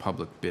require a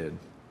public bid.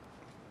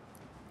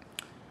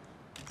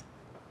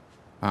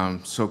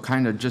 So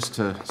kind of just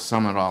to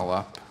sum it all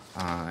up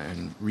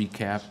and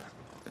recap,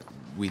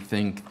 we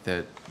think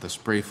that the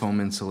spray foam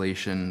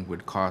insulation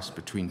would cost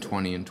between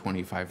 $20,000 and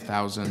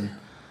 $25,000.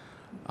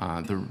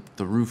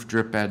 The roof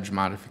drip edge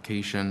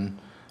modification,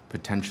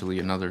 potentially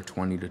another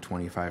 $20,000 to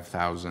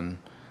 $25,000.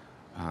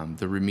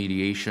 The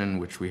remediation,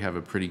 which we have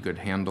a pretty good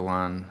handle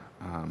on,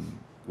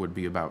 would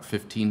be about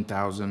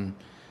 $15,000.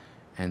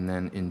 And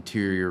then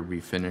interior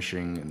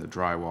refinishing and the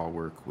drywall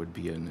work would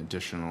be an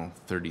additional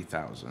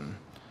 $30,000.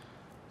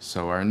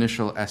 So our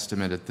initial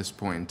estimate at this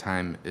point in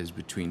time is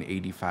between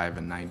 $85,000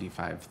 and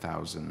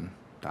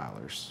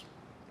 $95,000.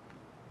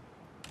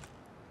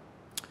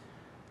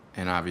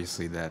 And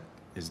obviously that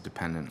is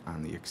dependent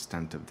on the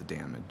extent of the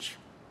damage.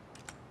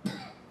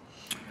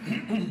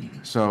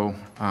 So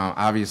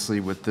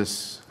obviously with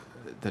this,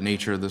 the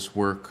nature of this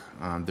work,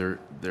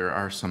 there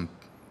are some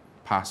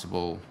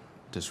possible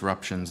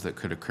disruptions that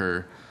could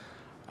occur.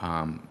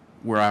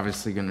 We're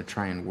obviously going to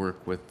try and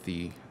work with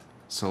the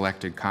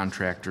selected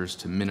contractors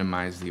to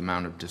minimize the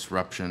amount of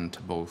disruption to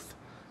both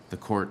the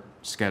court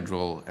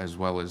schedule as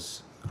well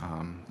as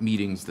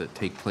meetings that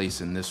take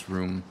place in this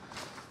room,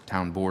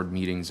 town board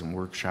meetings and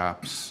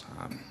workshops,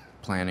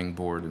 planning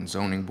board and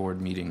zoning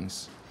board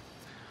meetings.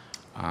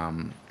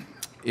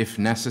 If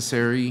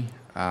necessary,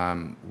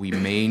 we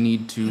may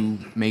need to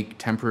make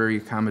temporary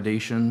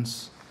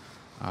accommodations,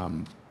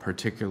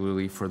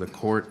 particularly for the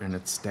court and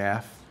its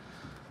staff,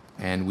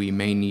 and we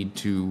may need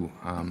to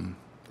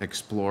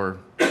explore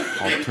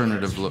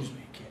alternative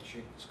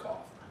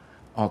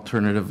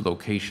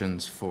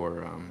locations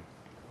for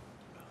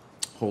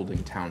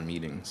holding town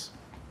meetings.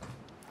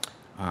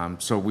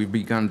 So we've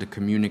begun to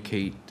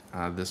communicate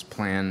this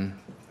plan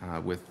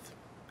with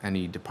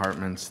any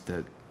departments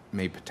that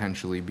may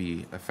potentially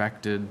be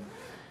affected,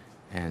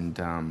 and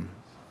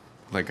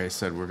like I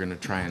said, we're going to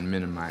try and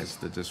minimize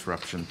the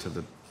disruption to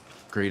the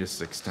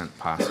greatest extent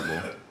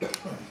possible.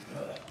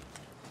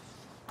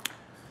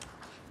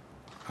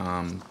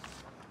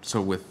 So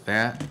with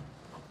that,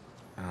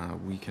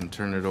 we can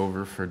turn it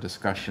over for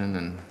discussion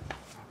and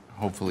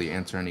hopefully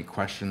answer any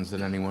questions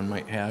that anyone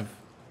might have.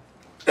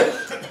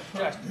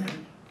 Josh,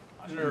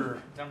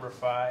 under number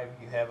 5,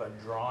 you have a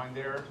drawing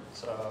there.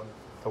 It's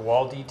the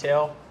wall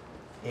detail,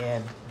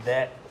 and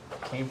that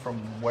came from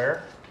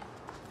where?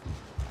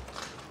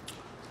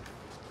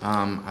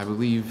 I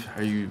believe,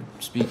 are you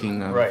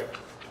speaking of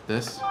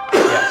this?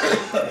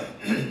 Yes.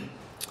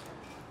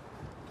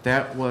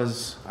 That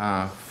was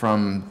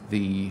from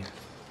the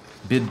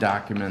bid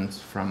documents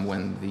from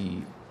when the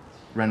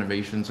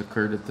renovations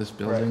occurred at this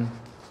building.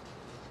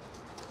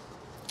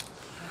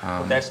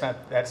 But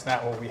that's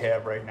not what we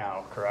have right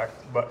now, correct?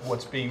 But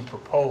what's being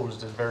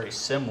proposed is very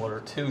similar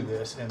to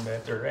this in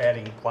that they're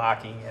adding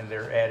blocking and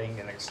they're adding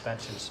an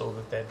extension so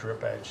that that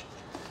drip edge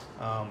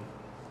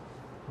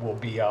will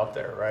be out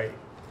there, right?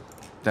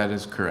 That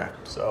is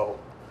correct. So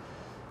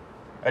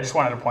I just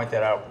wanted to point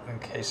that out in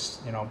case,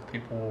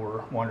 people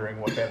were wondering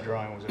what that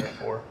drawing was there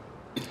for.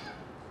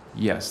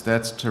 Yes,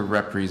 that's to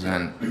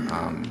represent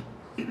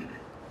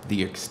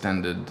the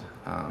extended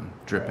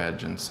drip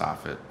edge and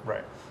soffit.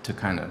 Right. To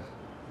kind of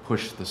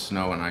push the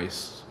snow and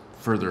ice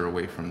further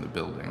away from the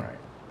building. Right.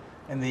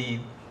 And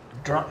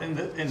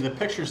in the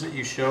pictures that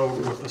you showed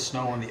with the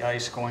snow and the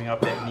ice going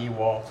up that knee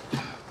wall,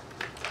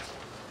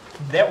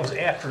 that was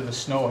after the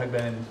snow had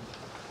been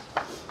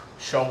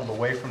shoveled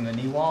away from the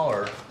knee wall,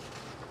 or?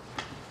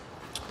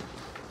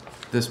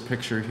 This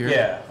picture here?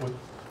 Yeah.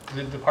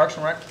 Did the Parks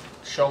and Rec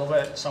shovel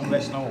some of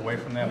that snow away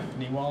from that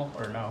knee wall,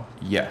 or no?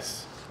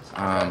 Yes.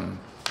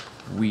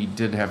 We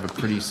did have a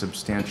pretty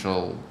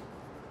substantial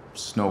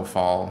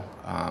snowfall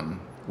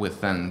with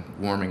then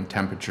warming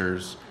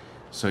temperatures.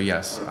 So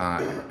yes,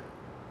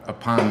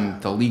 upon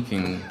the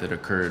leaking that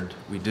occurred,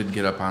 we did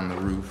get up on the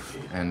roof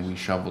and we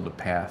shoveled a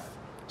path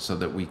so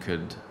that we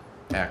could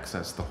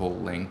access the whole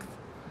length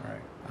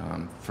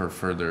for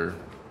further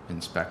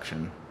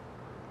inspection.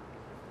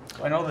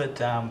 I know that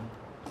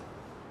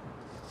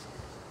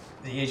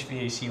the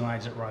HVAC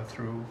lines that run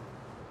through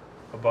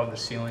above the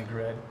ceiling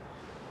grid,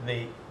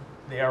 they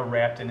are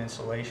wrapped in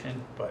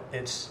insulation, but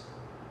it's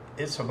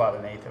about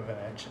 1/8 of an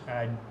inch.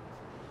 I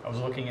was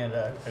looking at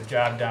a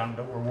job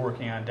that we're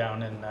working on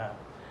down in the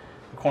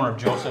corner of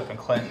Joseph and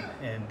Clinton,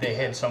 and they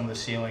had some of the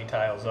ceiling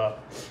tiles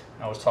up.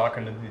 I was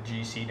talking to the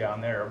GC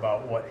down there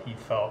about what he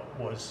felt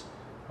was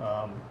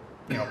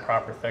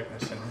proper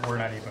thickness, and we're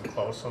not even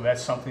close. So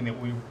that's something that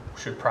we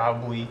should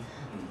probably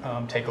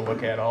take a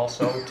look at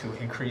also, to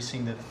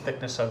increasing the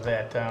thickness of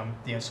that,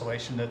 the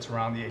insulation that's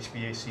around the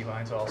HVAC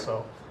lines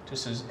also,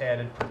 just as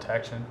added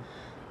protection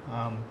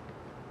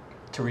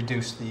to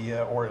reduce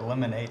or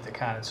eliminate the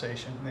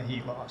condensation and the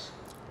heat loss.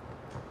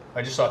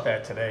 I just thought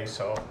that today,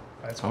 so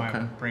that's why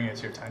I'm bringing it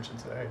to your attention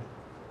today.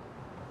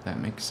 That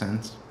makes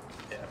sense.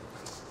 Yeah.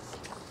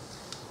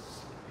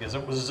 Because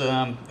it was,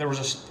 there was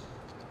a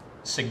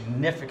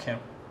significant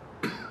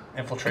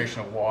infiltration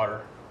of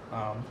water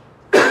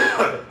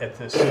at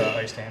this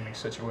ice damming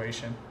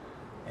situation,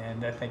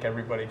 and I think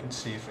everybody can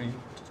see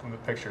from the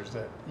pictures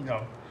that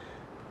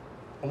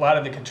a lot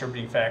of the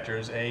contributing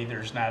factors: A,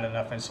 there's not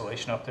enough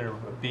insulation up there;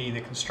 but B,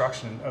 the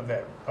construction of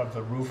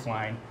the roof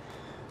line,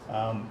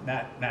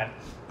 not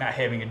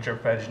having a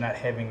drip edge, not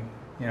having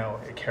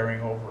it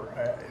carrying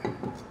over,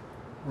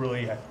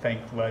 really I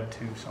think led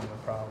to some of the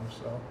problems.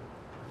 So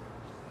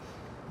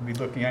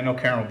I know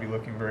Karen will be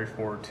looking very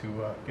forward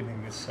to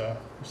getting this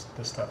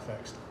stuff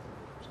fixed.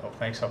 So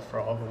thanks for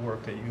all the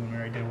work that you and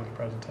Mary did with the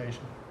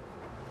presentation.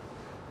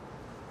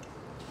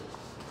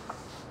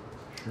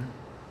 Sure.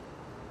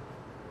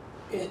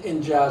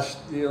 And Josh,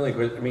 the only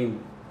question, I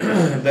mean,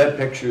 that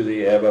picture that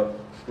you have up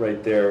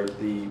right there,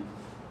 the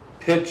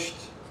pitched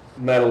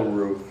metal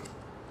roof,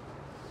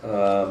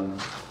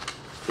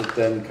 it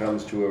then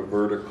comes to a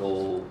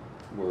vertical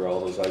where all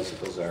those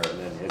icicles are and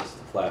then hits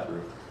the flat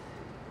roof.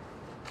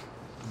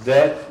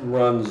 That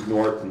runs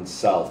north and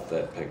south,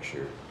 that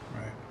picture.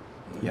 Right.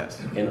 Yes.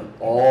 And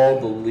all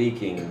the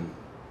leaking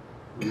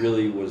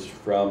really was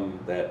from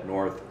that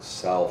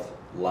north-south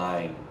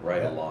line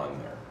right along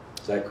there.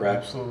 Is that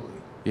correct? Absolutely.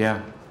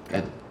 Yeah,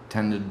 it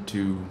tended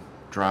to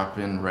drop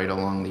in right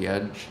along the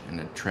edge, and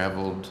it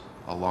traveled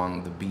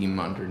along the beam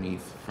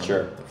underneath from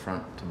the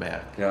front to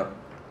back. Yeah.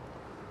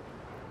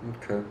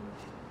 Okay.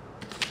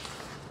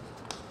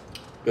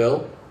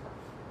 Bill?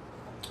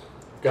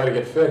 Got to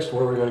get fixed.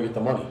 Where are we going to get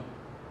the money?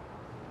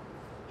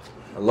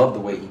 I love the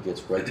way he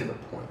gets right to the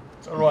point.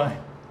 So do I.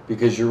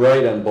 Because you're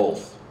right on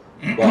both.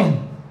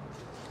 Well,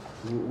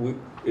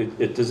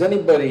 does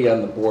anybody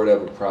on the board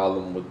have a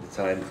problem with the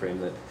time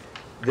frame that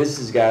this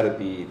has got to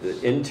be,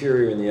 the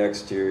interior and the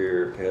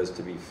exterior has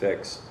to be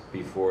fixed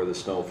before the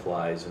snow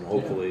flies, and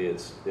hopefully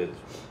it's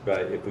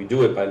if we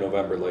do it by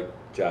November like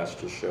Josh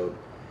just showed,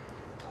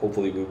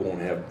 hopefully we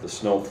won't have the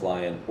snow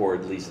flying, or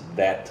at least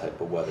that type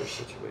of weather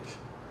situation.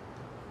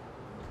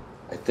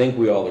 I think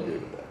we all agree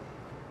with that.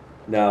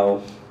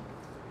 Now,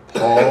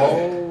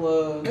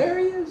 Paul, there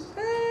he is.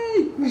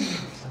 Hey!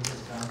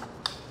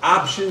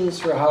 Options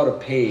for how to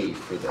pay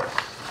for this.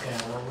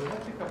 Yeah, well, we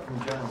have to cut from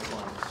general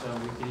fund, so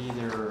we could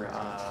either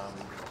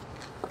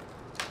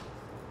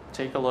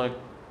take a look,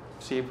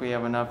 see if we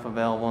have enough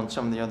available in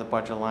some of the other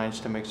budget lines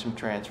to make some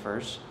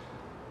transfers,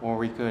 or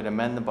we could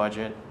amend the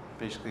budget,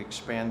 basically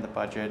expand the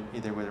budget,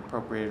 either with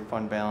appropriated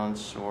fund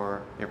balance,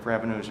 or if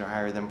revenues are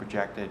higher than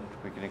projected,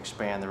 we could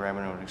expand the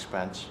revenue and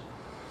expense.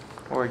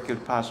 Or we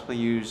could possibly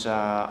use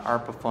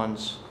ARPA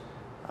funds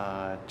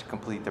to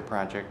complete the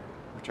project,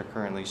 which are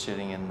currently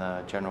sitting in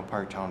the general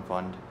part-town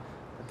fund,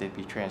 but they'd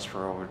be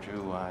transferred over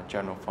to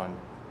general fund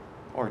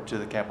or to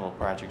the capital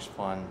projects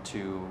fund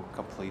to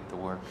complete the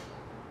work.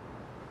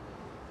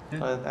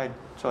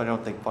 So I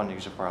don't think funding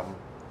is a problem.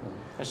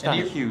 It's not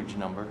a huge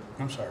number.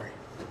 I'm sorry.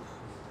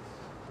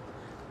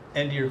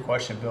 And to your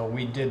question, Bill,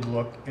 we did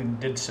look and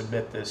did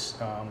submit this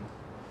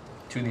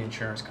to the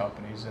insurance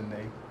companies, and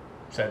they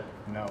said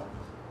no,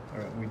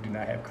 we do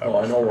not have coverage.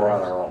 Well, I know we're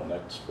on our own,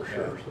 that's for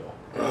sure.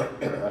 So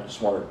I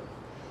just wondered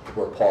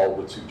where Paul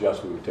would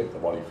suggest we would take the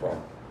money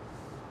from.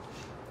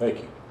 Thank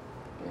you.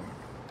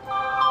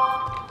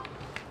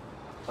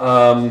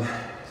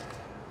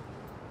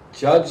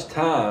 Judge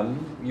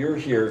Tom, you're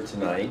here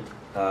tonight,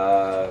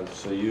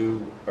 so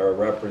you are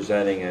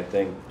representing, I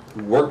think,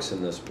 who works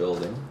in this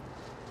building.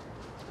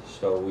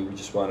 So we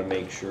just want to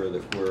make sure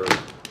that we're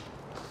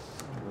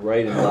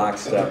right in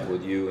lockstep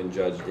with you and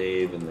Judge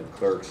Dave and the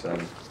clerks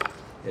on,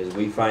 as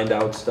we find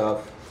out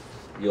stuff,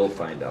 you'll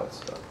find out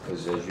stuff.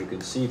 Because as you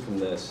can see from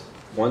this,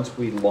 once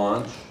we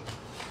launch,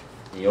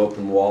 and you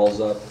open walls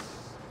up,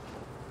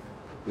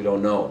 we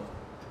don't know.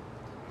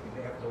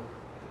 They have to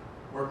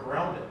work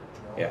around it,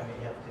 you know, Yeah.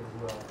 they have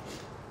to,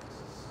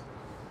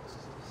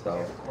 So,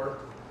 have to court,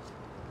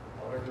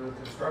 while they're doing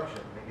construction,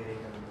 maybe they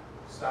can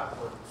stop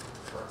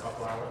for a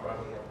couple hours while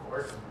we have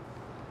court and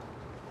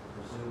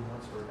resume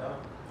once we're done,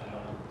 in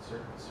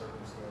certain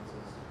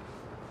circumstances.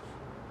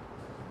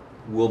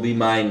 we'll be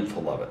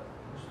mindful of it.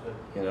 Understood.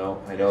 You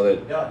know, I know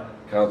that Done.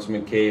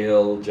 Councilman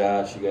Cahill,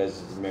 Josh, you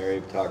guys, and Mary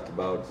have talked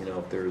about, you know,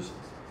 if there's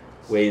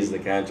ways the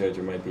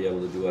contractor might be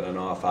able to do it on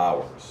off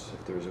hours.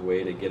 If there's a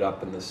way to get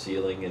up in the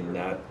ceiling and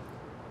not,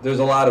 there's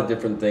a lot of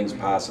different things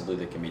possibly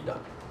that can be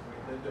done.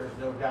 There's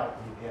no doubt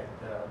you get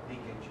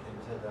leakage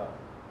into the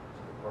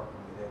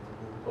courtroom, you have to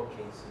move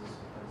bookcases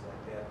and things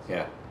like that. So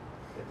Yeah.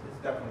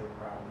 It's definitely a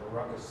problem. The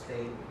rug is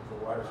staying,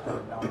 the water's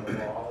coming down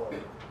the wall,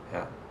 and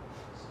Yeah.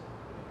 it's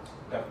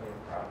definitely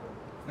a problem.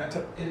 Not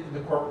to, in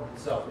the courtroom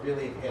itself,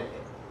 really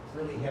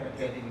haven't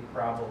had any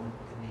problem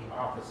in the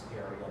office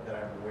area that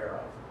I'm aware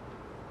of.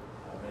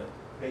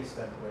 Based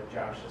on what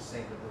Josh is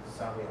saying, that there's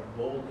some we have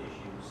mold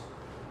issues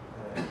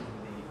in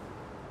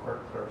the court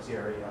clerk's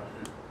area,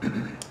 or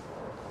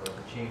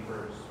the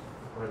chambers,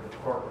 or the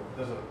courtroom.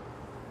 Doesn't,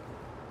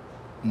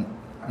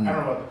 I don't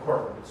know about the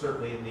courtroom, but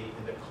certainly in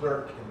the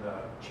clerk in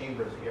the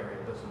chambers area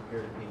doesn't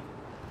appear to be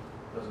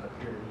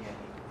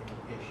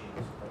any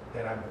issues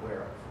that I'm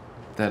aware of.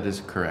 That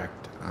is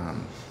correct.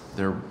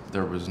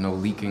 There was no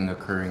leaking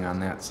occurring on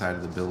that side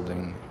of the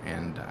building,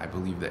 and I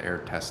believe the air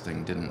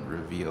testing didn't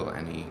reveal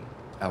any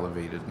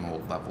elevated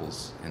mold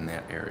levels in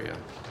that area.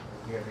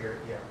 You have your,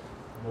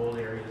 mold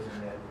areas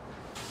in that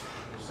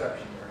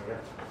reception area,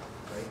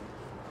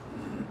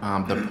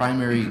 right? The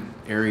primary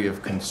area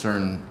of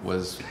concern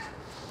was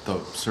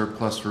the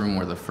surplus room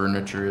where the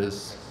furniture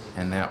is,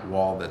 and that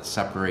wall that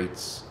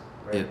separates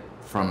it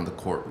from the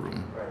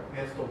courtroom. Right,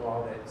 that's the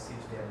wall that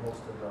seems to have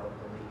most of the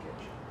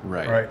leakage.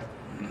 Right. Right.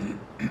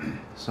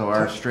 So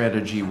our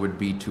strategy would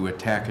be to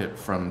attack it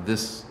from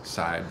this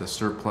side, the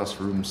surplus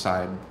room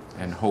side,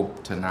 and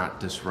hope to not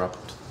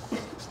disrupt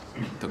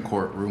the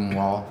courtroom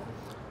wall.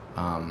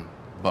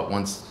 But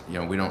once, you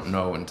know, we don't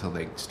know until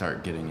they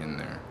start getting in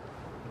there.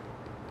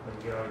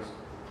 But you can always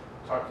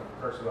talk to the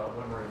person about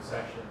when we're in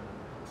session.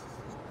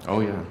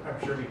 Oh, yeah. I'm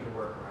sure we can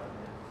work around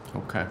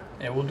that. Okay.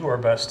 Yeah, we'll do our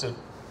best to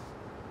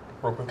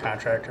work with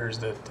contractors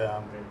that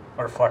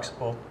are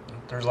flexible.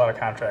 There's a lot of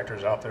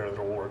contractors out there that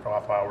will work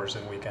off hours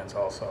and weekends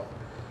also.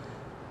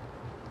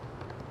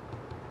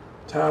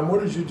 Tom,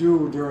 what did you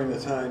do during the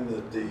time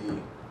that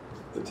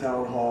the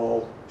town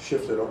hall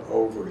shifted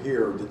over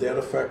here? Did that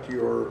affect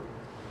the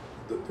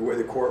way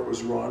the court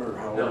was run or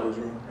how it was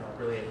run? No, it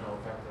really had no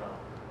effect at all.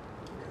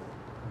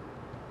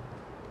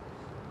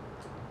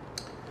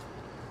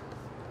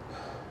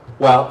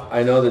 Well,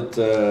 I know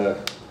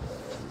that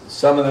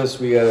some of this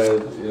we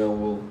gotta, you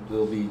know,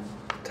 there'll be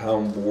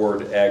town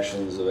board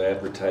actions of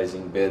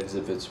advertising bids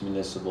if it's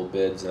municipal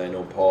bids. And I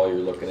know, Paul, you're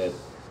looking at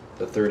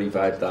the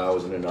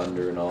 35,000 and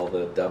under and all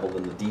the devil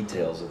in the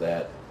details of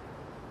that.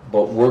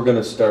 But we're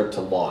gonna start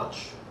to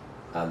launch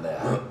on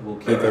that. We'll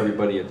keep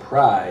everybody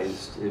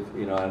apprised. If,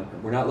 you know,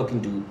 we're not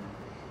looking to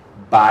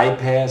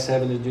bypass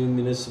having to do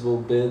municipal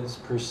bids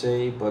per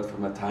se, but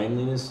from a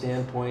timeliness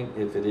standpoint,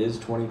 if it is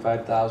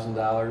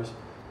 $25,000,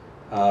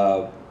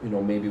 you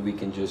know, maybe we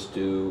can just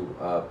do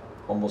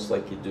almost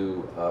like you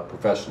do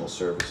professional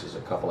services,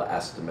 a couple of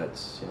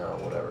estimates, you know,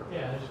 whatever.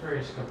 Yeah, there's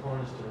various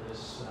components to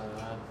this.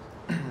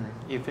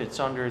 If it's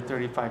under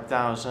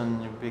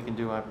 35,000, we can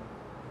do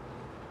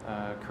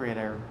create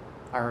a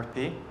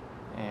RFP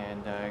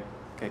and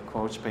get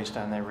quotes based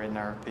on that written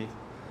RFP.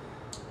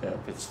 Yeah.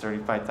 If it's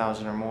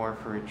 35,000 or more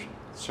for each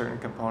certain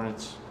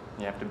components,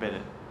 you have to bid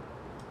it.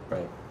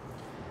 Right.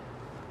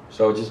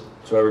 So just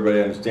so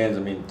everybody understands,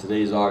 I mean,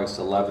 today's August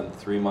 11th,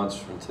 3 months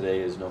from today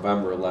is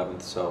November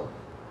 11th, so,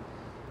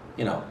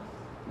 you know,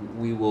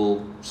 we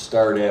will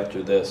start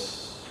after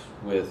this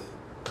with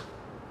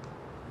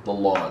the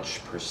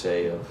launch, per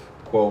se, of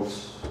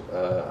quotes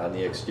on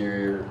the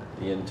exterior,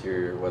 the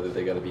interior, whether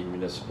they gotta be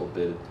municipal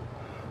bid.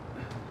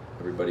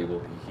 Everybody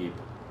will be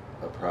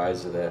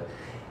apprised of that.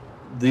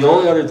 The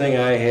only other thing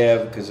I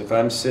have, because if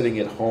I'm sitting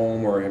at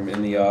home or I'm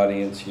in the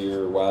audience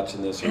here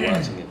watching this or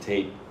watching a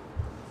tape,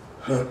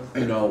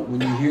 you know,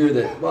 when you hear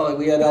that, well,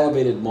 we had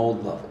elevated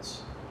mold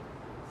levels,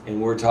 and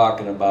we're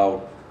talking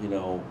about, you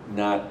know,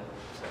 not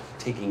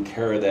taking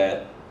care of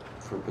that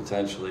for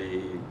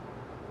potentially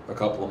a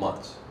couple of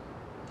months.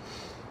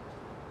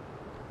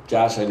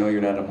 Josh, I know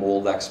you're not a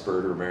mold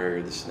expert or Mary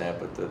or this and that,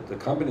 but the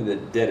company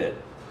that did it,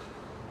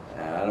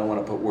 and I don't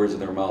want to put words in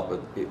their mouth, but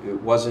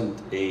it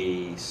wasn't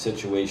a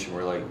situation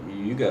where, like,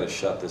 you got to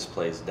shut this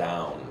place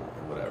down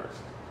or whatever.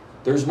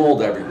 There's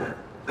mold everywhere.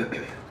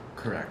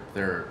 Correct.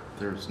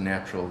 There's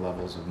natural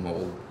levels of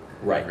mold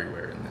Right.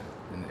 everywhere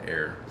in the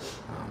air.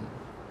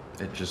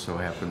 It just so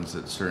happens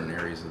that certain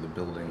areas of the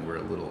building were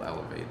a little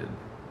elevated.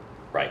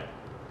 Right.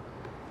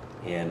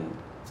 And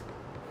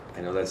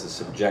I know that's a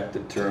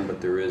subjective term, but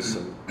there is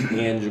some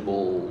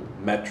tangible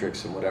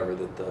metrics and whatever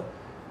that the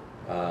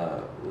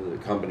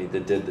company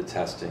that did the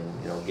testing,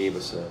 gave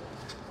us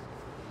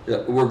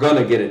we're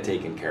gonna get it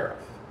taken care of.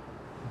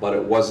 But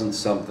it wasn't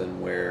something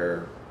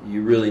where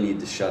you really need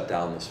to shut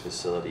down this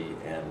facility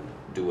and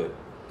do it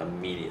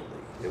immediately.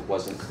 It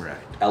wasn't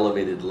correct.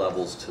 Elevated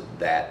levels to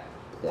that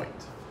point.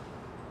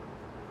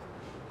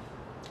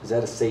 Is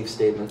that a safe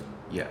statement?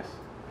 Yes.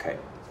 Okay.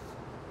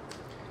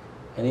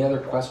 Any other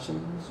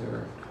questions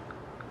or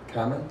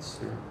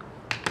comments? Or?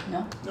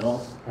 No? No?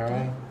 All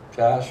right.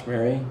 Josh,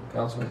 Mary,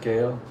 Councilman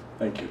Cahill.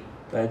 Thank you.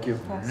 Thank you.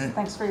 Yes,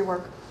 thanks for your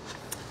work.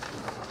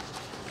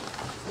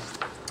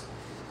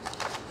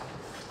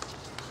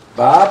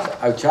 Bob,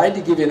 I tried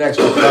to give you an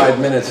extra 5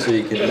 minutes so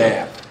you could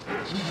nap.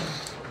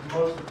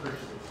 Most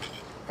appreciated.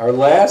 Our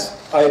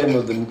last item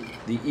of the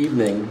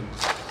evening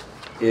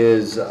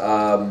is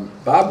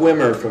Bob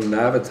Wimmer from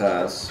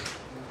Navitas,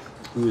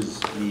 who is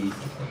the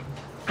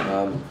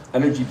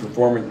energy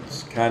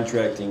performance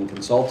contracting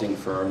consulting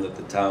firm that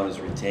the town has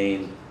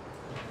retained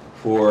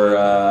for,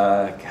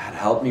 God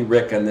help me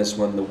Rick on this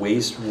one, the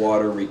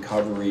wastewater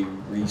recovery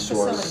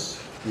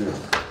resource.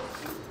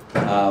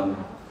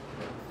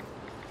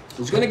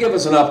 Who's going to give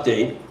us an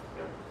update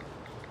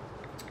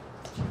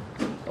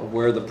of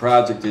where the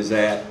project is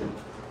at.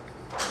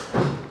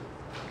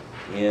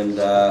 And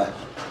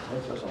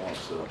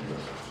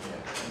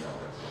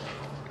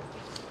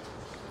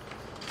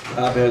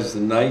Bob has the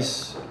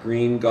nice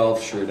green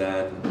golf shirt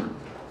on,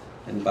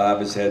 and Bob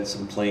has had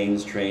some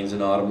planes, trains,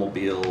 and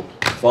automobile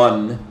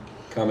fun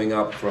coming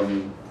up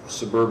from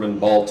suburban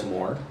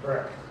Baltimore.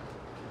 Correct.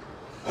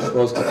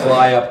 Supposed to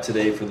fly up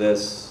today for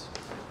this,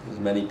 as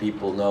many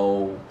people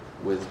know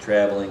with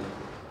traveling.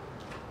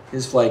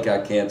 His flight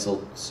got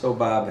canceled, so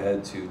Bob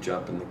had to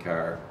jump in the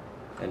car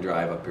and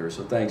drive up here.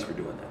 So thanks for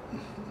doing that.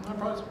 No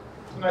problem.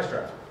 It's a nice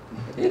drive.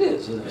 It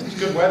is, isn't it? It's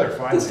good weather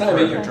finally This time for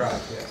of your year.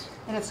 drive, yes.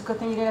 And it's a good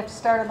thing you didn't have to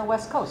start on the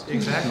West Coast.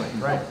 Exactly,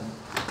 right.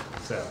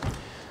 So,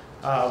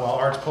 while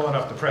Art's pulling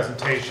up the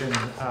presentation,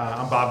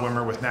 I'm Bob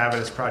Wimmer with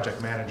Navitas,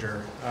 project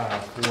manager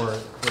for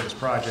this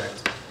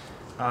project.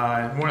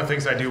 And one of the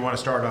things I do want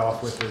to start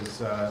off with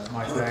is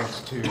my thanks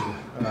to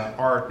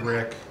Art,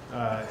 Rick,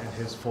 and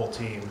his full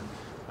team.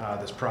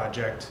 This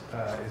project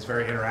is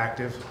very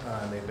interactive.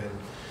 They've been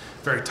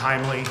very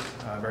timely,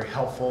 very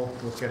helpful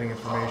with getting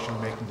information,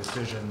 making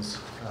decisions,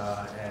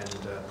 and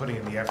putting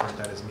in the effort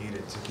that is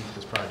needed to keep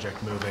this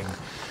project moving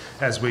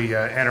as we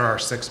enter our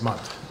 6th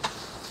month.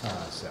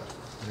 So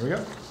here we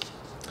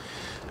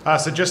go.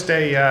 So just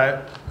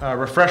a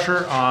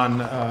refresher on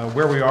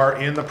where we are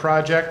in the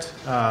project.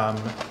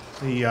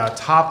 The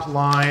top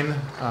line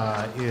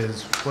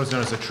is what's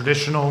known as a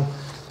traditional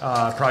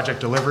project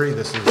delivery.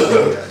 This is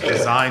the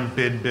design,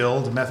 bid,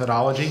 build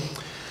methodology.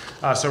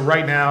 So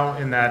right now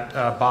in that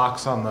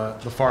box on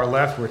the far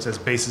left where it says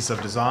basis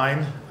of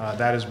design,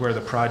 that is where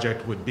the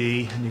project would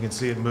be. And you can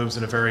see it moves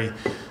in a very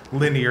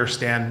linear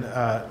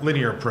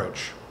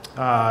approach.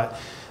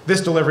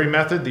 This delivery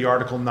method, the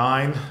Article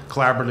 9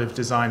 collaborative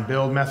design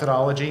build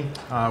methodology,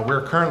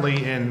 we're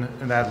currently in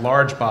that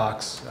large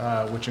box,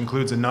 which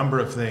includes a number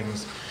of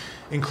things,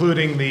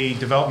 including the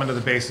development of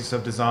the basis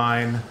of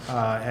design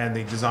and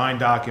the design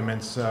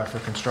documents for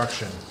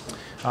construction.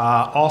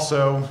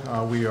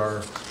 Also, we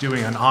are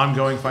doing an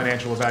ongoing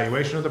financial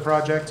evaluation of the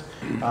project,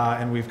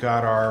 and we've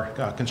got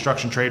our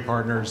construction trade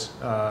partners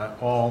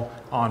all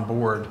on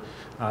board.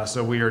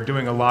 So we are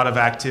doing a lot of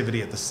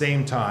activity at the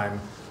same time,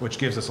 which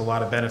gives us a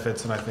lot of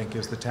benefits, and I think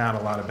gives the town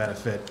a lot of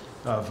benefit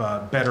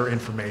of better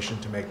information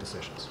to make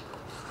decisions.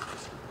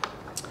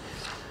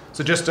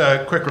 So just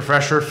a quick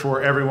refresher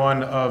for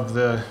everyone of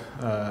the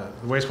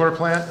wastewater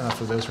plant,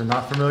 for those who are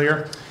not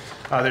familiar.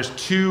 There's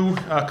 2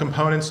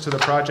 components to the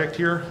project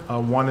here.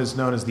 One is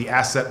known as the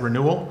asset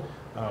renewal.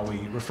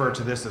 We refer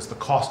to this as the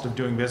cost of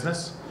doing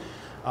business.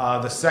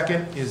 The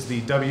second is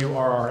the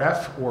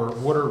WRRF, or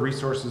Water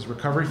Resources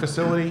Recovery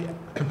Facility,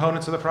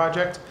 components of the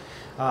project.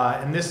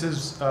 And this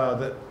is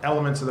the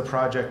elements of the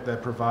project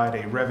that provide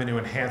a revenue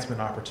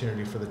enhancement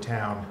opportunity for the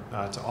town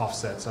to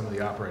offset some of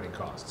the operating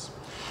costs.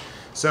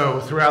 So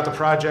throughout the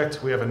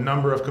project, we have a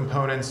number of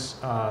components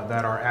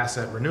that are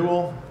asset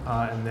renewal,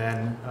 and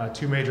then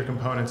 2 major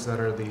components that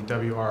are the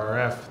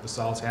WRRF, the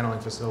solids handling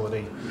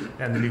facility,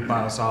 and the new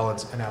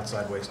biosolids and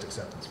outside waste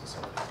acceptance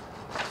facility.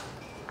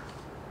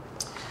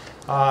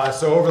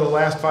 So over the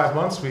last 5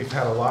 months, we've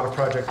had a lot of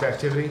project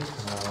activity.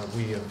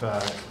 We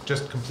have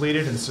just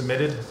completed and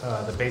submitted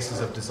the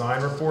basis of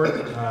design report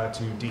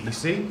to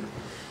DEC.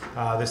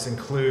 This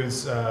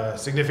includes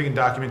significant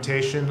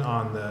documentation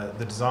on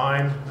the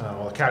design,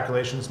 all the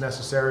calculations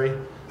necessary,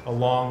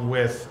 along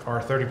with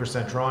our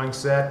 30% drawing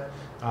set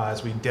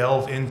as we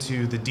delve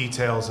into the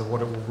details of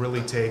what it will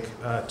really take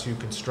to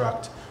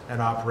construct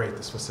and operate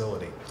this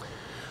facility.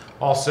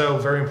 Also,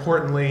 very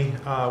importantly,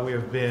 we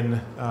have been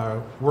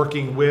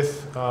working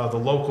with the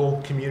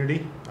local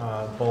community,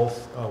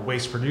 both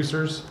waste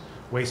producers,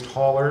 waste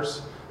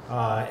haulers,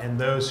 and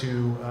those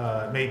who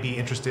may be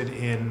interested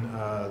in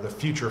the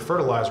future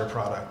fertilizer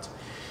product.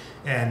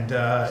 And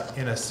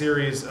in a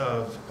series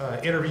of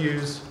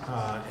interviews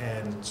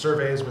and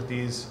surveys with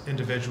these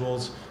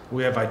individuals,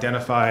 we have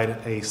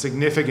identified a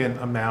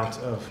significant amount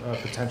of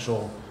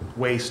potential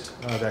waste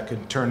that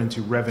could turn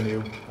into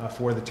revenue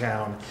for the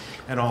town,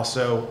 and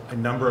also a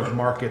number of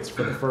markets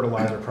for the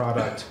fertilizer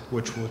product,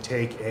 which will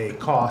take a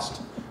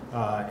cost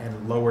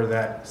and lower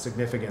that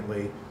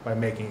significantly by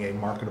making a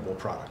marketable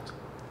product.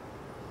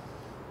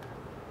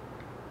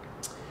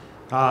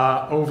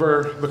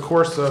 Over the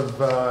course of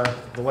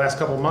the last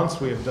couple of months,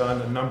 we have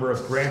done a number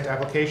of grant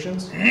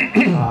applications.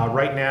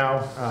 Right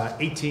now,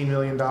 $18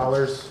 million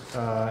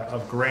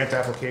of grant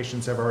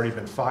applications have already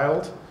been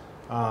filed.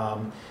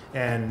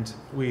 And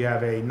we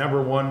have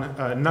another one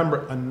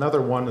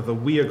of the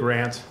WIA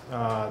grant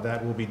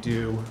that will be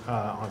due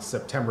on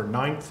September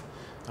 9th.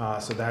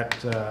 So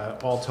that,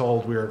 all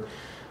told, we're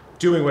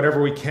doing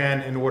whatever we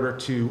can in order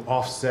to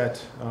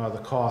offset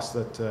the cost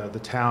that the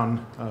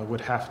town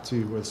would have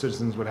to, or the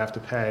citizens would have to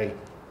pay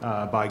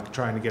by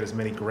trying to get as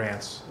many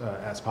grants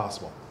as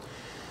possible.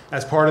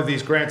 As part of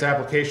these grant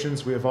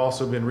applications, we have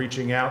also been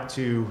reaching out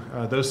to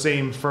those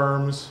same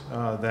firms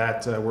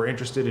that were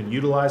interested in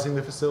utilizing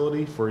the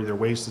facility for either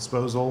waste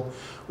disposal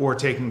or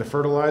taking the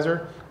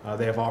fertilizer.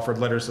 They have offered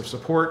letters of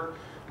support.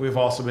 We've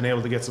also been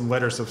able to get some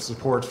letters of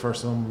support for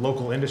some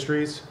local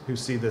industries who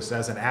see this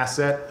as an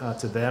asset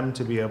to them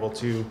to be able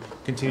to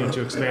continue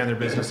to expand their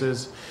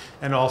businesses,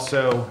 and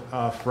also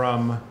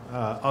from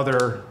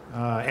other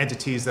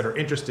entities that are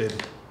interested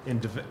in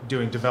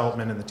doing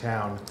development in the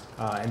town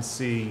and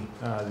see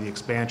the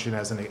expansion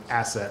as an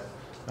asset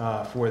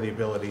for the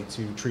ability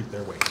to treat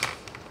their waste.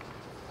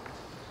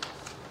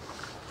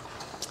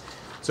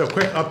 So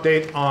quick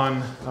update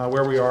on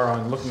where we are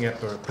on looking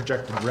at the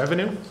projected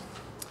revenue.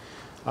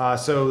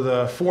 So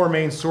the four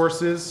main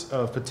sources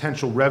of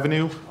potential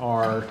revenue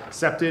are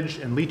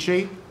septage and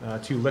leachate,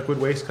 two liquid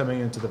waste coming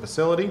into the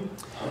facility.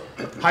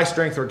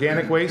 High-strength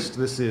organic waste,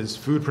 this is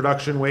food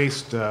production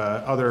waste,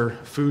 other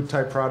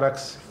food-type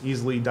products,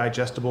 easily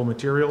digestible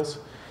materials.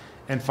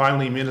 And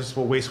finally,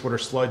 municipal wastewater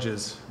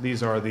sludges.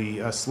 These are the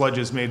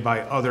sludges made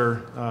by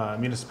other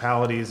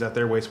municipalities at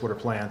their wastewater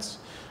plants,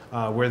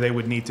 where they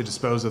would need to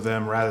dispose of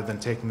them rather than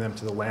taking them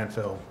to the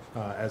landfill,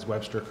 as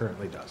Webster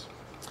currently does.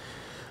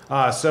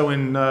 So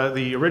in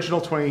the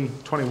original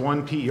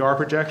 2021 PER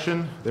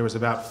projection, there was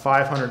about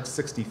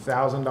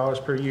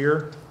 $560,000 per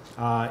year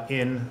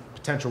in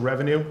potential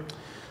revenue.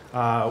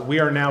 We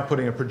are now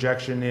putting a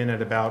projection in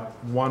at about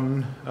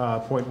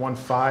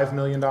 $1.15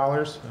 million,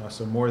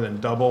 so more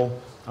than double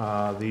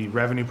the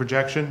revenue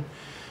projection.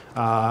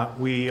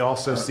 We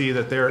also see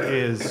that there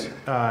is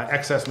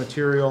excess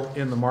material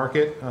in the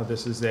market.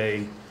 This is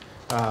a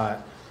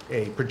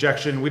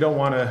projection. We don't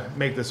want to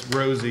make this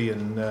rosy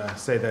and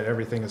say that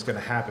everything is going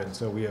to happen.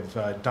 So we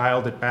have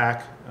dialed it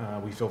back.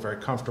 We feel very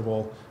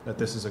comfortable that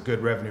this is a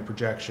good revenue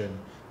projection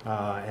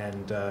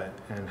and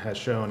has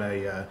shown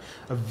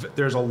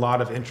there's a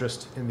lot of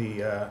interest in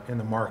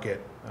the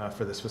market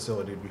for this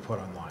facility to be put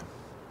online.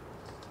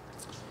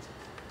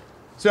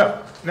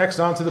 So next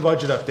on to the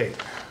budget update.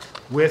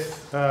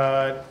 With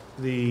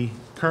the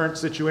current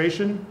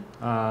situation,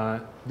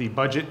 the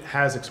budget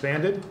has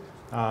expanded.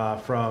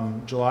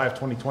 From July of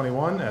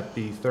 2021 at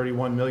the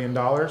 $31 million.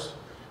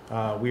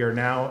 We are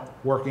now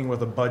working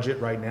with a budget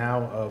right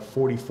now of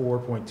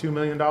 $44.2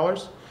 million.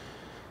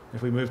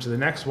 If we move to the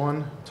next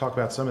one, talk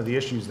about some of the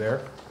issues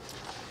there.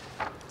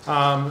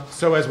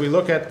 So as we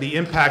look at the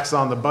impacts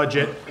on the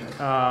budget,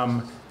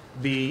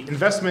 the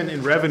investment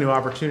in revenue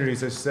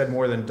opportunities, as I said,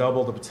 more than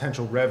double the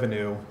potential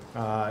revenue,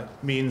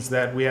 means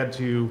that we had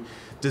to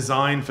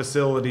design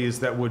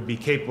facilities that would be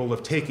capable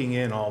of taking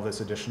in all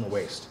this additional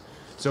waste.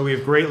 So we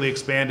have greatly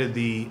expanded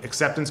the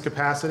acceptance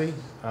capacity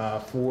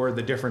for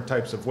the different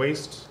types of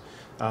waste,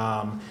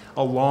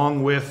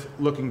 along with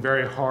looking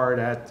very hard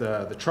at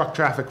the truck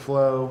traffic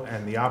flow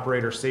and the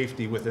operator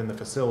safety within the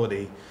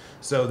facility,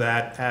 so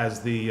that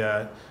as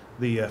the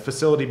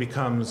facility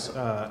becomes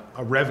a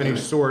revenue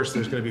source,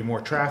 there's going to be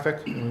more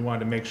traffic, and we wanted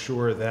to make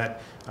sure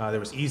that there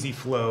was easy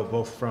flow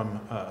both from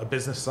a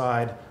business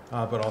side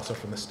but also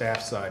from the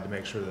staff side to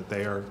make sure that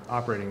they are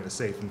operating in a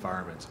safe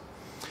environment.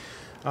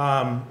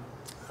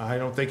 I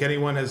don't think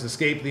anyone has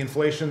escaped the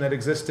inflation that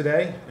exists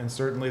today, and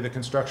certainly the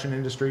construction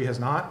industry has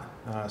not.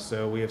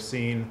 So we have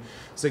seen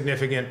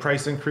significant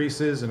price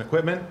increases in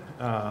equipment,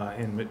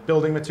 in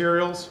building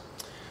materials.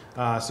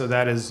 So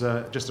that is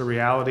just a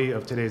reality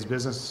of today's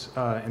business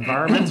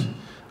environment.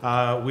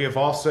 We have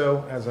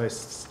also, as I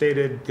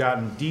stated,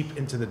 gotten deep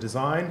into the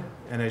design.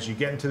 And as you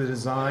get into the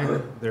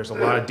design, there's a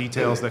lot of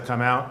details that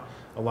come out,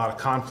 a lot of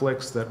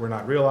conflicts that were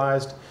not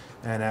realized.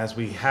 And as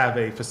we have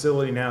a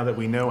facility now that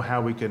we know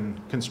how we can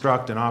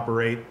construct and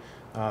operate,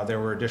 there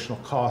were additional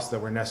costs that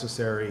were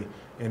necessary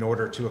in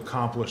order to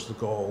accomplish the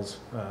goals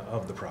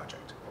of the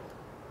project.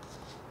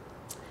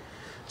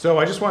 So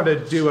I just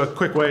wanted to do a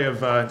quick way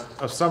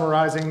of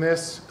summarizing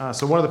this.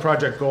 So one of the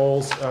project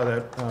goals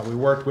that we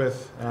worked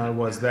with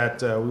was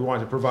that we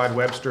wanted to provide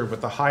Webster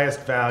with the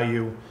highest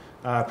value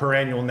per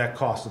annual net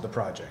cost of the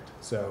project.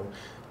 So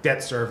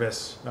debt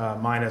service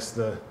minus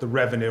the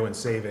revenue and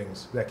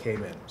savings that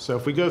came in. So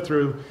if we go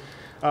through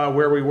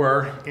where we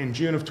were in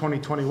June of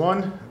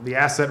 2021, the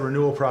asset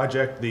renewal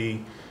project,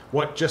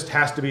 what just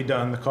has to be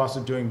done, the cost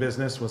of doing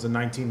business, was a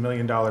 $19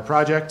 million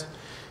project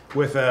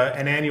with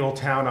an annual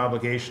town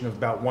obligation of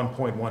about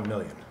 $1.1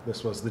 million.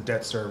 This was the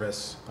debt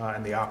service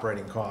and the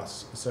operating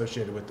costs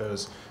associated with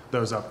those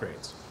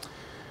upgrades.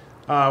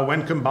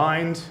 When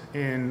combined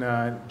in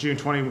June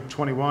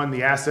 2021,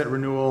 the asset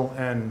renewal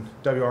and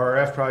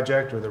WRF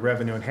project, or the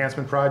revenue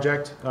enhancement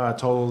project,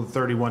 totaled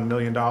 $31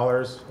 million.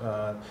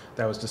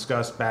 That was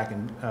discussed back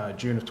in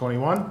June of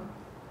 21.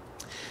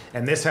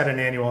 And this had an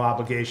annual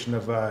obligation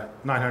of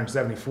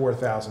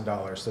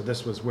 $974,000. So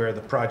this was where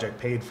the project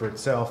paid for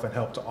itself and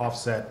helped to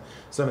offset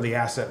some of the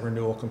asset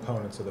renewal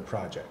components of the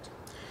project.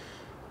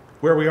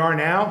 Where we are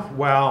now,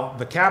 while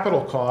the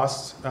capital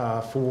costs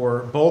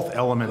for both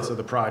elements of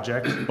the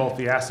project, both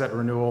the asset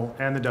renewal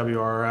and the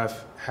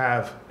WRF,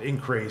 have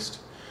increased,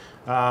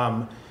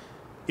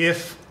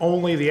 if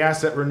only the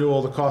asset renewal,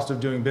 the cost of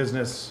doing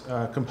business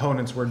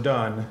components were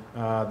done,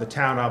 the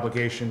town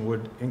obligation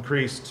would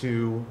increase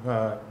to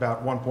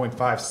about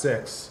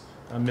 $1.56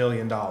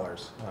 million.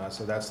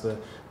 So that's the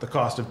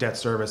cost of debt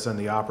service and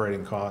the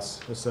operating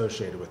costs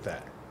associated with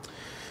that.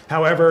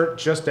 However,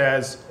 just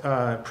as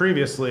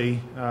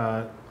previously,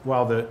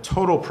 while the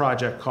total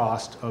project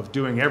cost of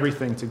doing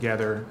everything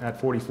together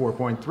at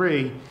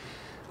 44.3,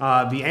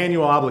 the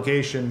annual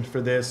obligation for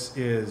this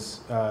is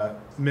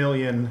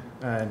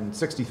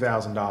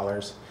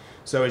 $1,060,000.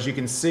 So as you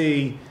can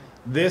see,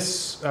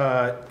 this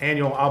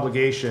annual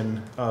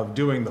obligation of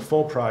doing the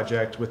full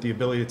project with the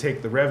ability to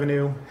take the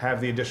revenue, have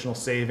the additional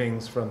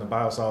savings from the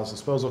biosolids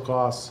disposal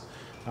costs,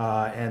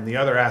 and the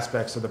other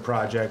aspects of the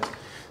project,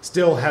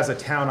 still has a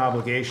town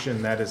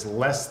obligation that is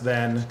less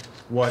than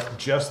what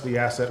just the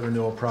asset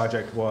renewal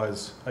project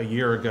was a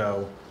year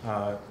ago,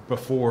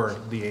 before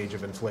the age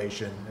of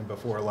inflation and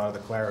before a lot of the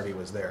clarity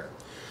was there.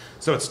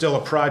 So it's still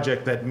a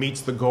project that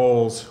meets the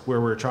goals where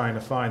we're trying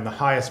to find the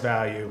highest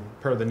value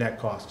per the net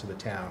cost to the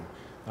town.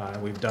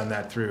 And we've done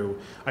that through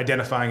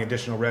identifying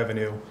additional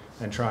revenue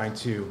and trying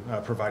to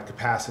provide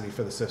capacity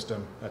for the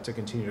system to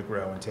continue to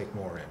grow and take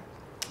more in.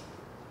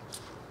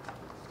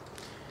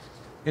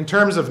 In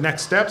terms of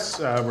next steps,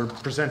 we're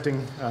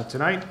presenting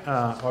tonight,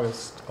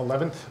 August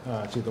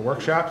 11th, to the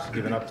workshop to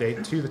give an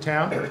update to the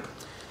town.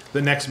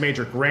 The next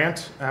major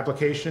grant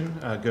application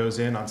goes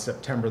in on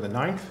September the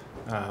 9th.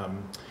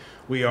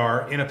 We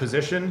are in a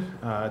position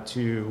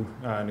to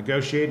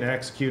negotiate and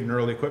execute an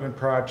early equipment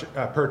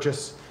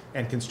purchase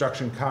and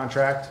construction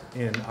contract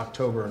in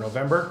October or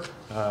November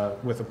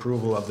with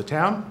approval of the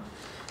town.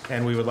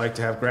 And we would like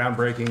to have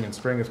groundbreaking in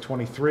spring of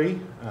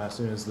 '23, as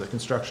soon as the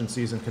construction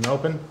season can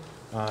open,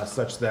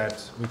 such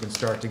that we can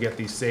start to get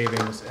these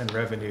savings and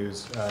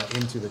revenues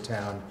into the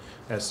town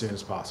as soon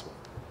as possible.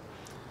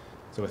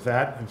 So with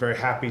that, I'm very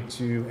happy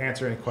to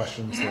answer any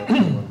questions that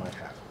anyone might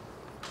have.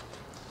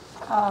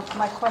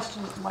 My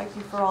question might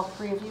be for all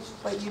three of you,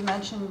 but you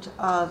mentioned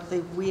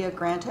the WIA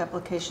grant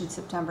application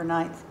September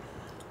 9th.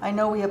 I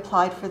know we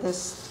applied for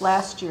this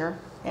last year,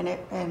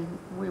 and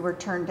we were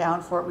turned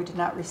down for it. We did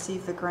not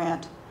receive the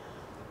grant.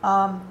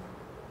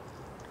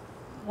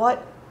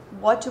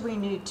 What do we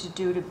need to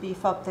do to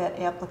beef up that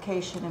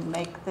application and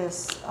make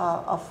this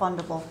a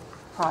fundable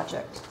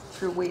project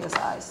through WIA's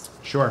eyes?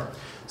 Sure.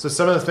 So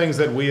some of the things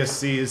that WIA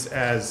sees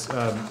as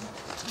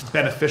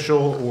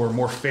beneficial or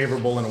more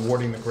favorable in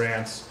awarding the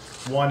grants,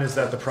 one is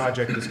that the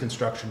project is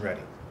construction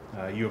ready.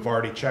 You have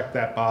already checked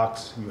that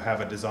box, you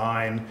have a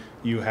design,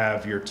 you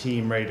have your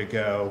team ready to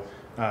go.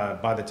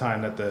 By the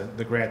time that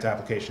the grant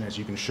application is,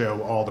 you can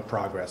show all the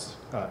progress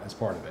as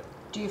part of it.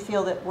 Do you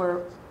feel that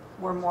we're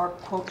more,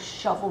 quote,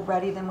 shovel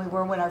ready than we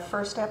were when our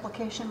first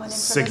application went in for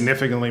this?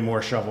 Significantly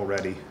more shovel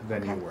ready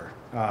than you were.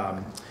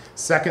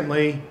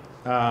 Secondly,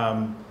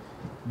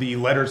 the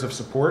letters of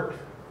support.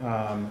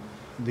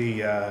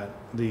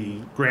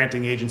 The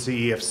granting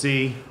agency,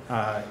 EFC,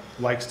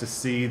 likes to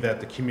see that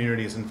the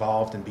community is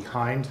involved and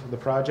behind the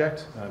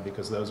project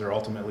because those are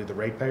ultimately the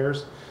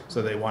ratepayers.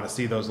 So they want to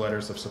see those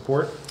letters of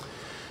support.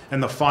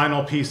 And the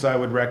final piece I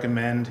would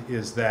recommend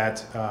is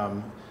that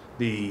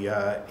the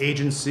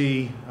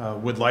agency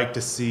would like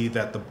to see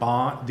that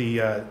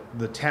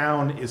the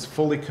town is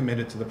fully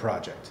committed to the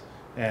project.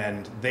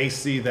 And they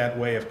see that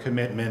way of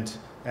commitment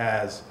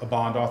as a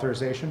bond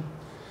authorization.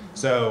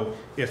 So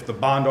if the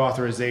bond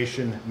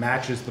authorization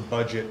matches the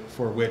budget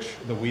for which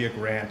the WIA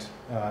grant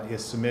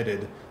is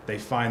submitted, they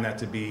find that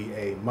to be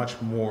a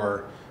much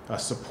more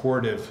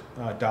supportive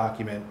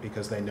document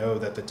because they know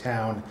that the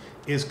town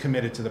is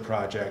committed to the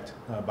project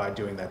by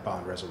doing that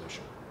bond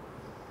resolution.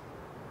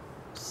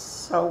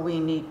 So we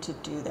need to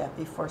do that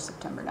before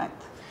September 9th?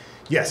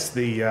 Yes,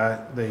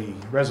 the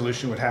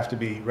resolution would have to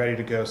be ready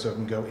to go so it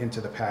can go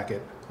into the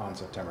packet on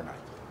September 9th.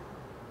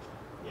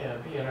 Yeah,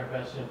 it'd be in our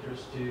best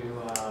interest to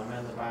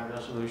amend the bond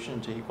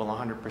resolution to equal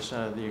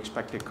 100% of the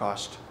expected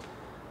cost,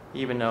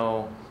 even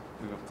though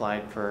we've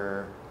applied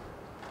for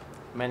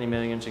many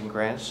millions in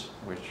grants,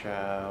 which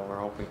we're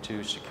hoping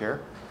to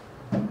secure.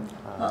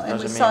 Well, and we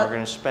Doesn't mean saw- we're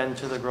going to spend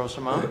to the gross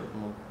amount.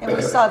 And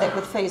we saw that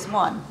with Phase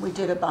 1. We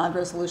did a bond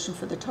resolution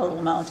for the total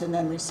amount and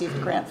then received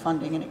grant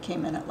funding, and it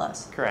came in at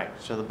less.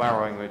 Correct. So the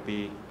borrowing would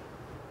be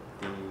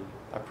the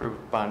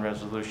approved bond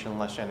resolution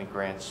less any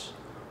grants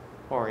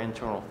or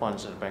internal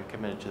funds that have been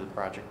committed to the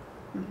project.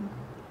 Okay,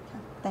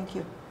 Thank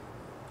you.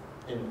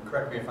 And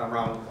correct me if I'm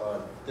wrong,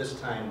 this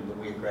time the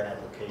WIA grant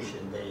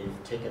application, they've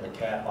taken the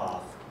cap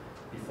off.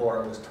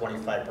 Before it was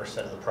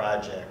 25% of the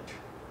project,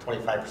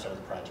 25% of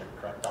the project,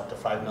 correct, up to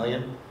 5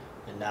 million?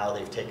 And now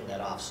they've taken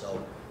that off,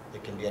 so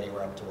it can be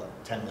anywhere up to what,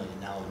 10 million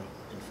now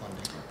in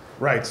funding.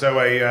 Right, so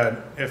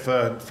if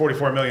a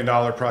 $44 million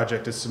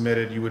project is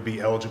submitted, you would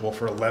be eligible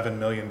for $11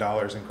 million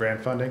in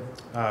grant funding.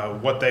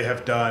 What they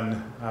have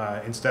done,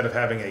 instead of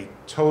having a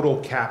total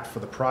cap for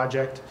the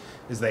project,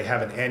 is they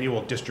have an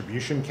annual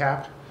distribution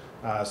cap.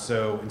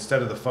 So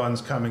instead of the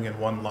funds coming in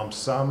one lump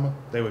sum,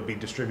 they would be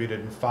distributed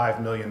in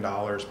 $5 million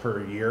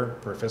per year,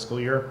 per fiscal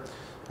year.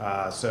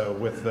 So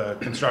with the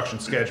construction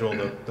schedule,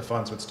 the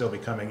funds would still be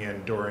coming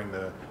in during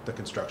the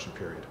construction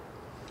period.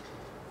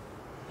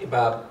 Hey,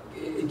 Bob,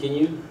 can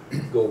you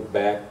go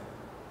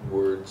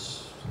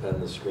backwards on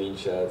the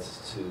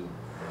screenshots to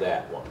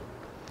that one?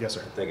 Yes,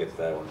 sir. I think it's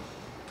that one.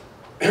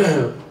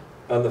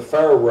 On the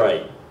far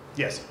right.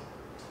 Yes.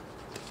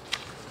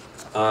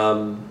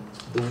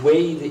 The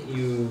way that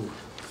you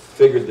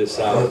figured this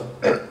out,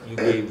 you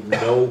gave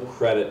no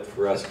credit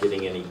for us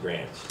getting any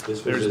grants. This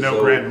was There's as no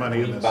though grant money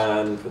in we this.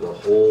 bond for the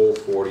whole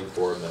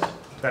 44 million.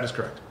 That is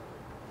correct.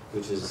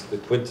 Which is the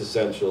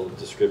quintessential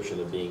description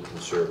of being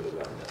conservative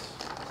on this.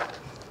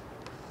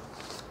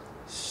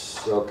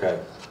 Okay,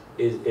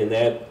 did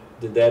that,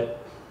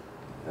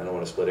 I don't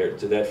want to split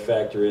hairs, did that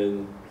factor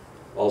in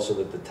also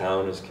that the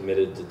town is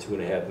committed to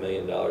 $2.5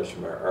 million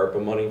from our ARPA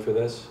money for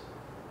this?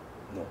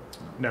 No.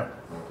 No.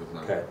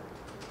 Okay,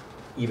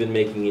 even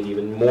making it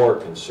even more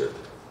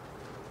conservative,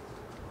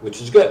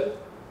 which is good.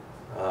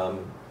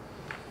 And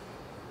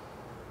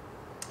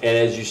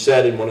as you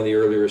said in one of the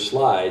earlier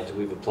slides,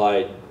 we've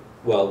applied,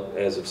 well,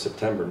 as of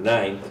September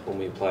 9th, when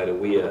we apply to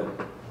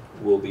WIA,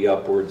 will be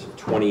upwards of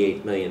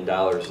 $28 million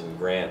in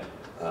grant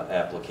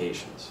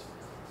applications.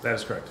 That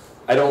is correct.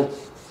 I don't,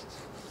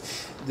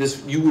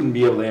 you wouldn't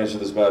be able to answer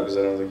this, Bob, because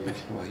I don't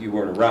think you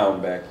weren't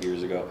around back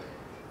years ago.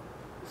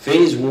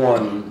 Phase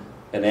 1,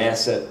 an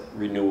asset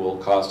renewal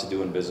cost of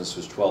doing business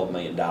was $12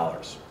 million.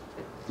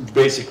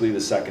 Basically the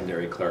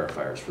secondary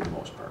clarifiers for the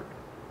most part.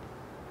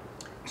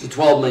 It's a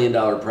 $12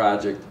 million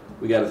project.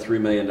 We got a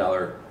 $3 million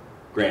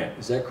grant.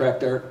 Is that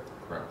correct, Art?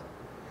 Correct.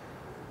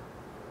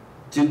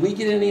 Did we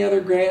get any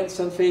other grants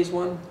on Phase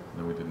 1?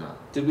 No, we did not.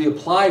 Did we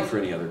apply for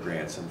any other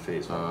grants on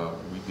Phase 1?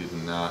 We did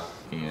not,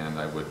 and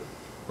I would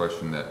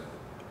question that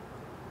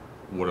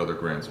what other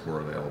grants were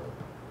available.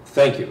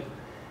 Thank you.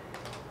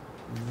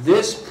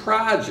 This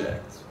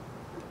project,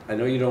 I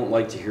know you don't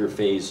like to hear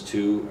Phase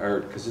 2,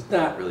 Art, because it's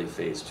not really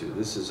Phase 2.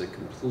 This is a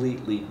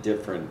completely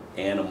different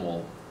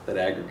animal that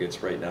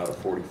aggregates right now to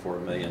 44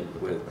 million,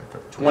 with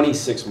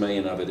 26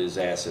 million of it is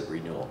asset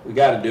renewal. We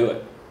got to do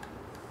it.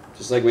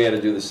 Just like we had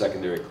to do the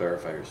secondary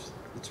clarifiers.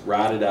 It's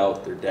rotted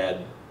out, they're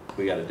dead,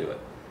 we got to do it.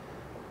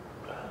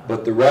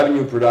 But the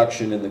revenue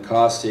production and the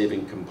cost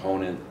saving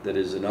component, that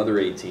is another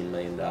 $18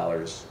 million,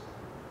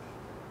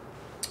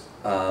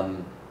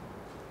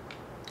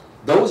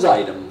 those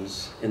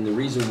items, and the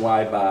reason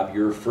why, Bob,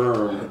 your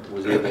firm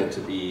was able to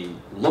be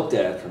looked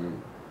at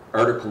from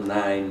Article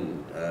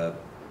 9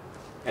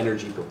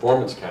 energy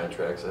performance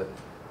contracts,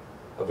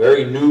 a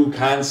very new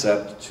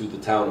concept to the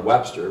town of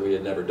Webster. We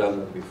had never done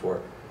them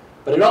before.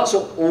 But it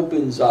also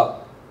opens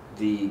up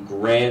the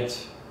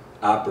grant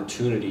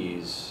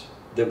opportunities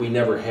that we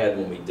never had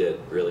when we did,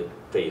 really,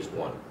 Phase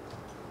 1.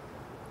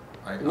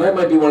 And that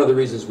might be one of the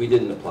reasons we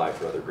didn't apply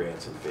for other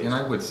grants in Phase 1. And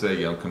I would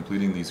say,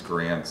 completing these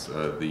grants,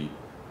 the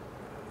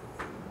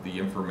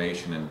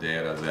information and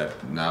data that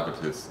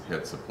Navitas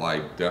had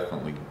supplied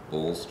definitely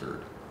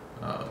bolstered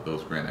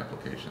those grant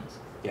applications.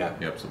 Yeah.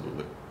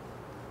 Absolutely.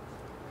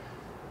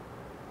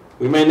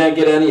 We may not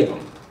get any of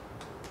them.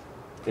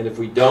 And if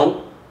we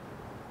don't,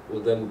 well,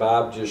 then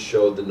Bob just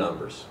showed the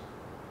numbers.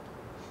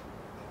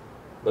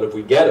 But if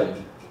we get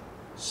them,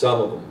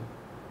 some of them,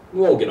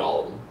 we won't get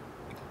all of them,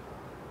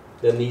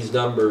 then these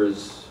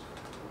numbers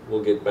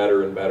will get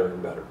better and better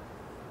and better.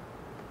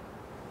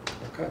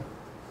 Okay.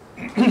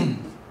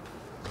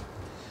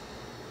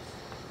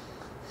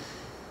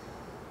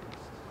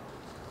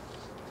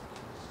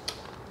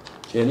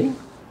 Jenny?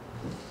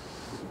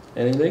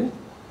 Anything?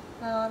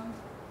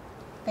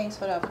 Thanks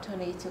for the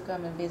opportunity to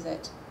come and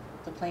visit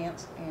the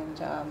plant,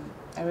 and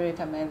I really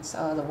commend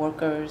the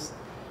workers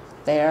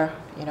there,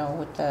 you know,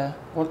 with the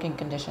working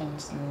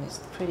conditions, and it's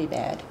pretty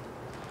bad.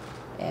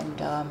 And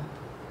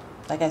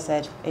like I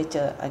said,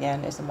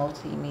 again, it's a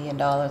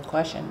multi-million-dollar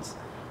questions,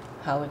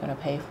 how we're going to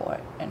pay for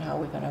it and how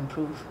we're going to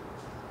improve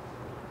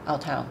our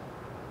town.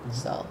 Mm-hmm.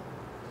 So,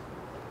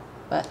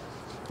 but,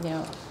 you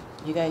know,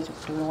 you guys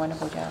do a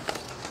wonderful job.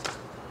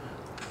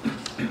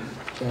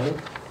 Okay.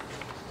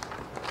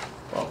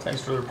 Well,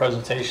 thanks for the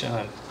presentation.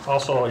 And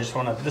also, I just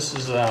want to, this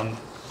is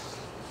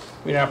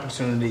we had an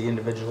opportunity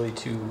individually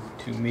to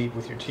meet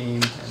with your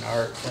team and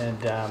Art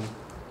and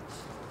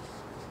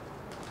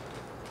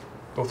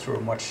go through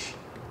a much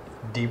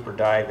deeper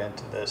dive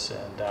into this,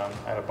 and I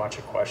had a bunch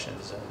of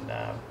questions, and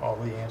all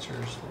the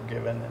answers were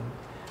given. And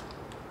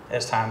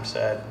as Tom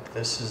said,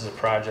 this is a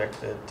project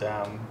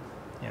that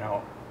you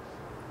know,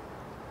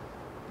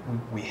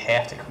 we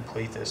have to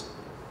complete this,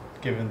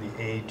 given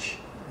the age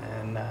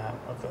and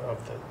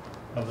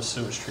of the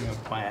sewage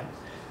treatment plant.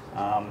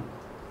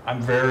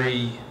 I'm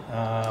very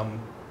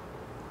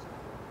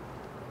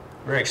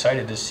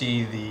excited to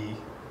see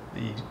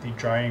the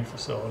drying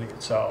facility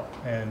itself,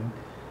 and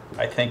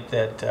I think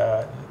that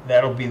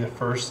that'll be the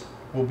first.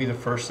 Will be the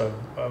first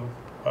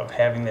of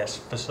having this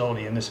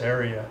facility in this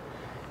area,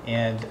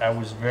 and I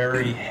was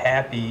very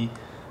happy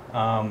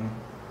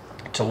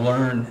to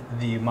learn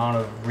the amount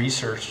of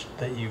research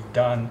that you've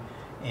done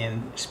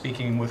in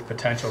speaking with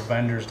potential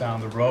vendors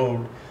down the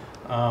road.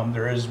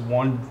 There is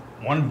one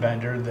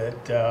vendor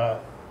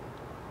that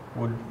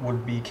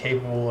would be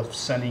capable of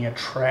sending a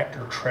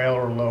tractor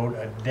trailer load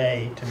a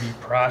day to be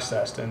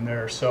processed in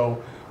there.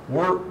 So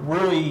we're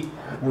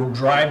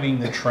driving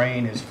the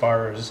train as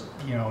far as,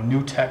 you know,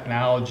 new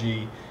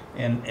technology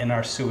in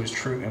our sewage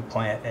treatment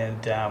plant,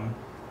 and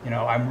you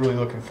know, I'm really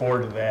looking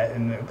forward to that.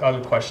 And the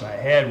other question I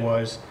had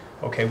was,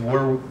 okay,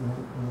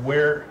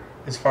 where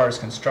as far as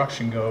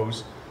construction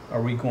goes,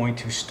 are we going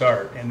to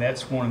start? And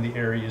that's one of the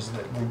areas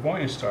that we're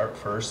going to start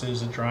first, is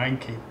the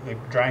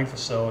drying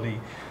facility,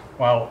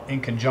 while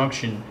in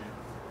conjunction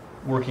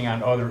working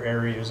on other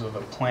areas of the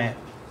plant.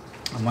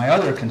 My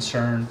other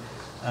concern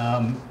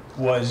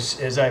was,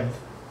 as I've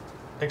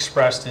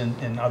expressed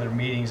in other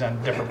meetings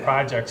on different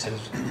projects, is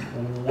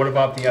what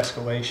about the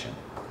escalation,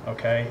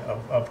 okay,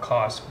 of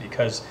costs?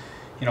 Because,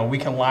 you know, we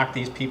can lock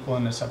these people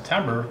into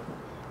September,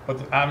 but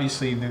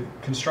obviously the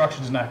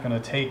construction is not going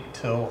to take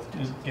till,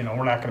 you know,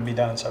 we're not going to be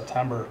done in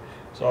September.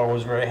 So I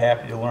was very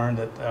happy to learn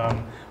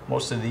that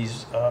most of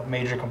these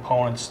major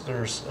components,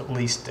 there's at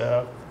least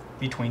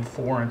between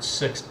 4 and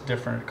 6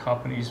 different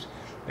companies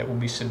that will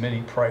be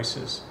submitting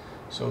prices.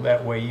 So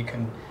that way you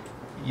can,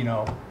 you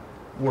know,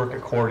 work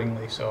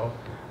accordingly. So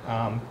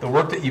the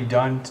work that you've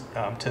done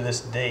to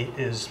this date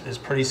is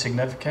pretty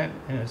significant,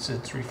 and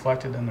it's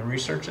reflected in the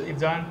research that you've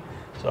done.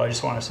 So I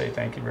just want to say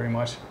thank you very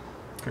much.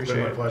 Appreciate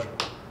it. It's been my pleasure.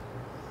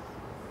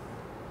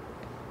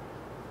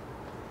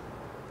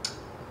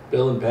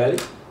 Bill and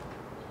Patty?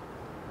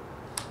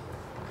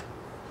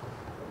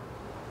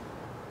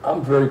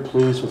 I'm very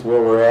pleased with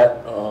where we're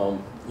at.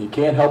 You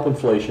can't help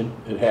inflation,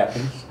 it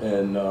happens,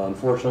 and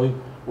unfortunately,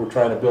 we're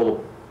trying to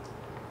build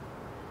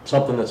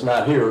something that's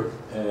not here,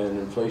 and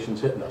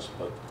inflation's hitting us,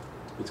 but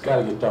it's got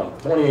to get done.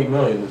 28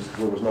 million,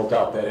 there was no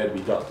doubt that had to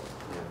be done.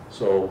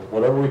 So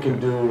whatever we can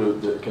do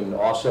that can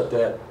offset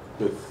that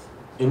with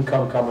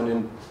income coming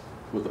in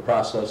with the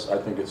process, I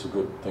think it's a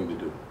good thing to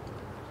do.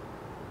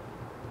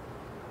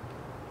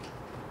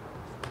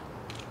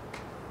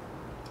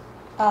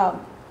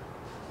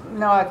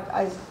 No,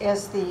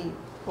 as the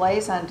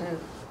liaison to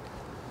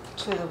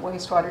the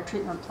wastewater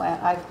treatment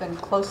plant, I've been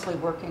closely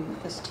working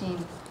with this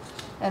team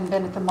and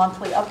been at the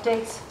monthly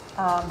updates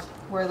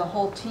where the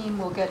whole team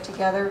will get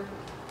together.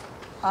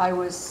 I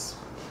was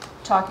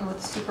talking with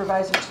the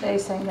supervisor today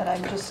saying that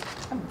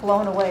I'm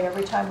blown away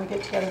every time we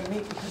get together to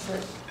meet, because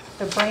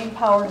the brain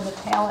power and the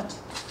talent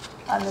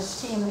on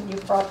this team that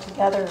you've brought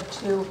together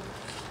to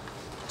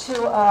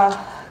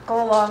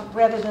go along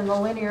rather than the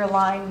linear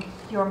line,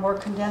 your more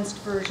condensed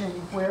version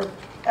where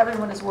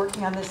everyone is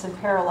working on this in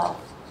parallel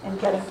and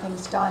getting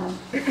things done.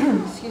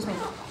 Excuse me.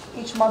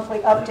 Each monthly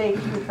update,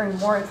 you bring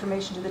more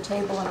information to the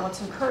table, and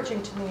what's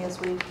encouraging to me is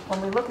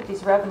when we look at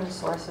these revenue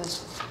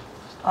sources,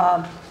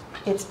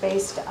 it's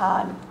based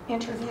on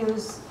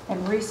interviews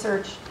and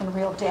research and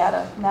real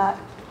data,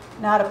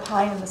 not a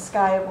pie in the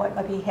sky of what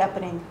might be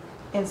happening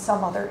in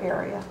some other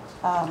area.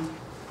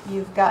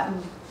 You've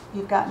gotten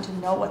to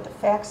know what the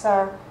facts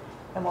are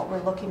and what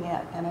we're looking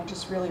at, and I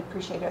just really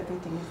appreciate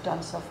everything you've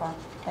done so far.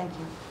 Thank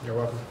you. You're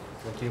welcome.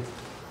 Thank you.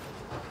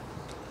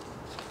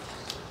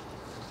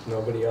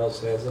 Nobody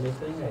else has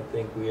anything? I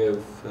think we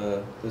have,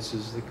 this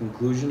is the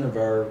conclusion of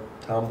our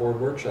town board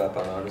workshop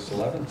on August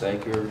 11th.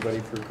 Thank you, everybody,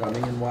 for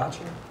coming and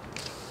watching.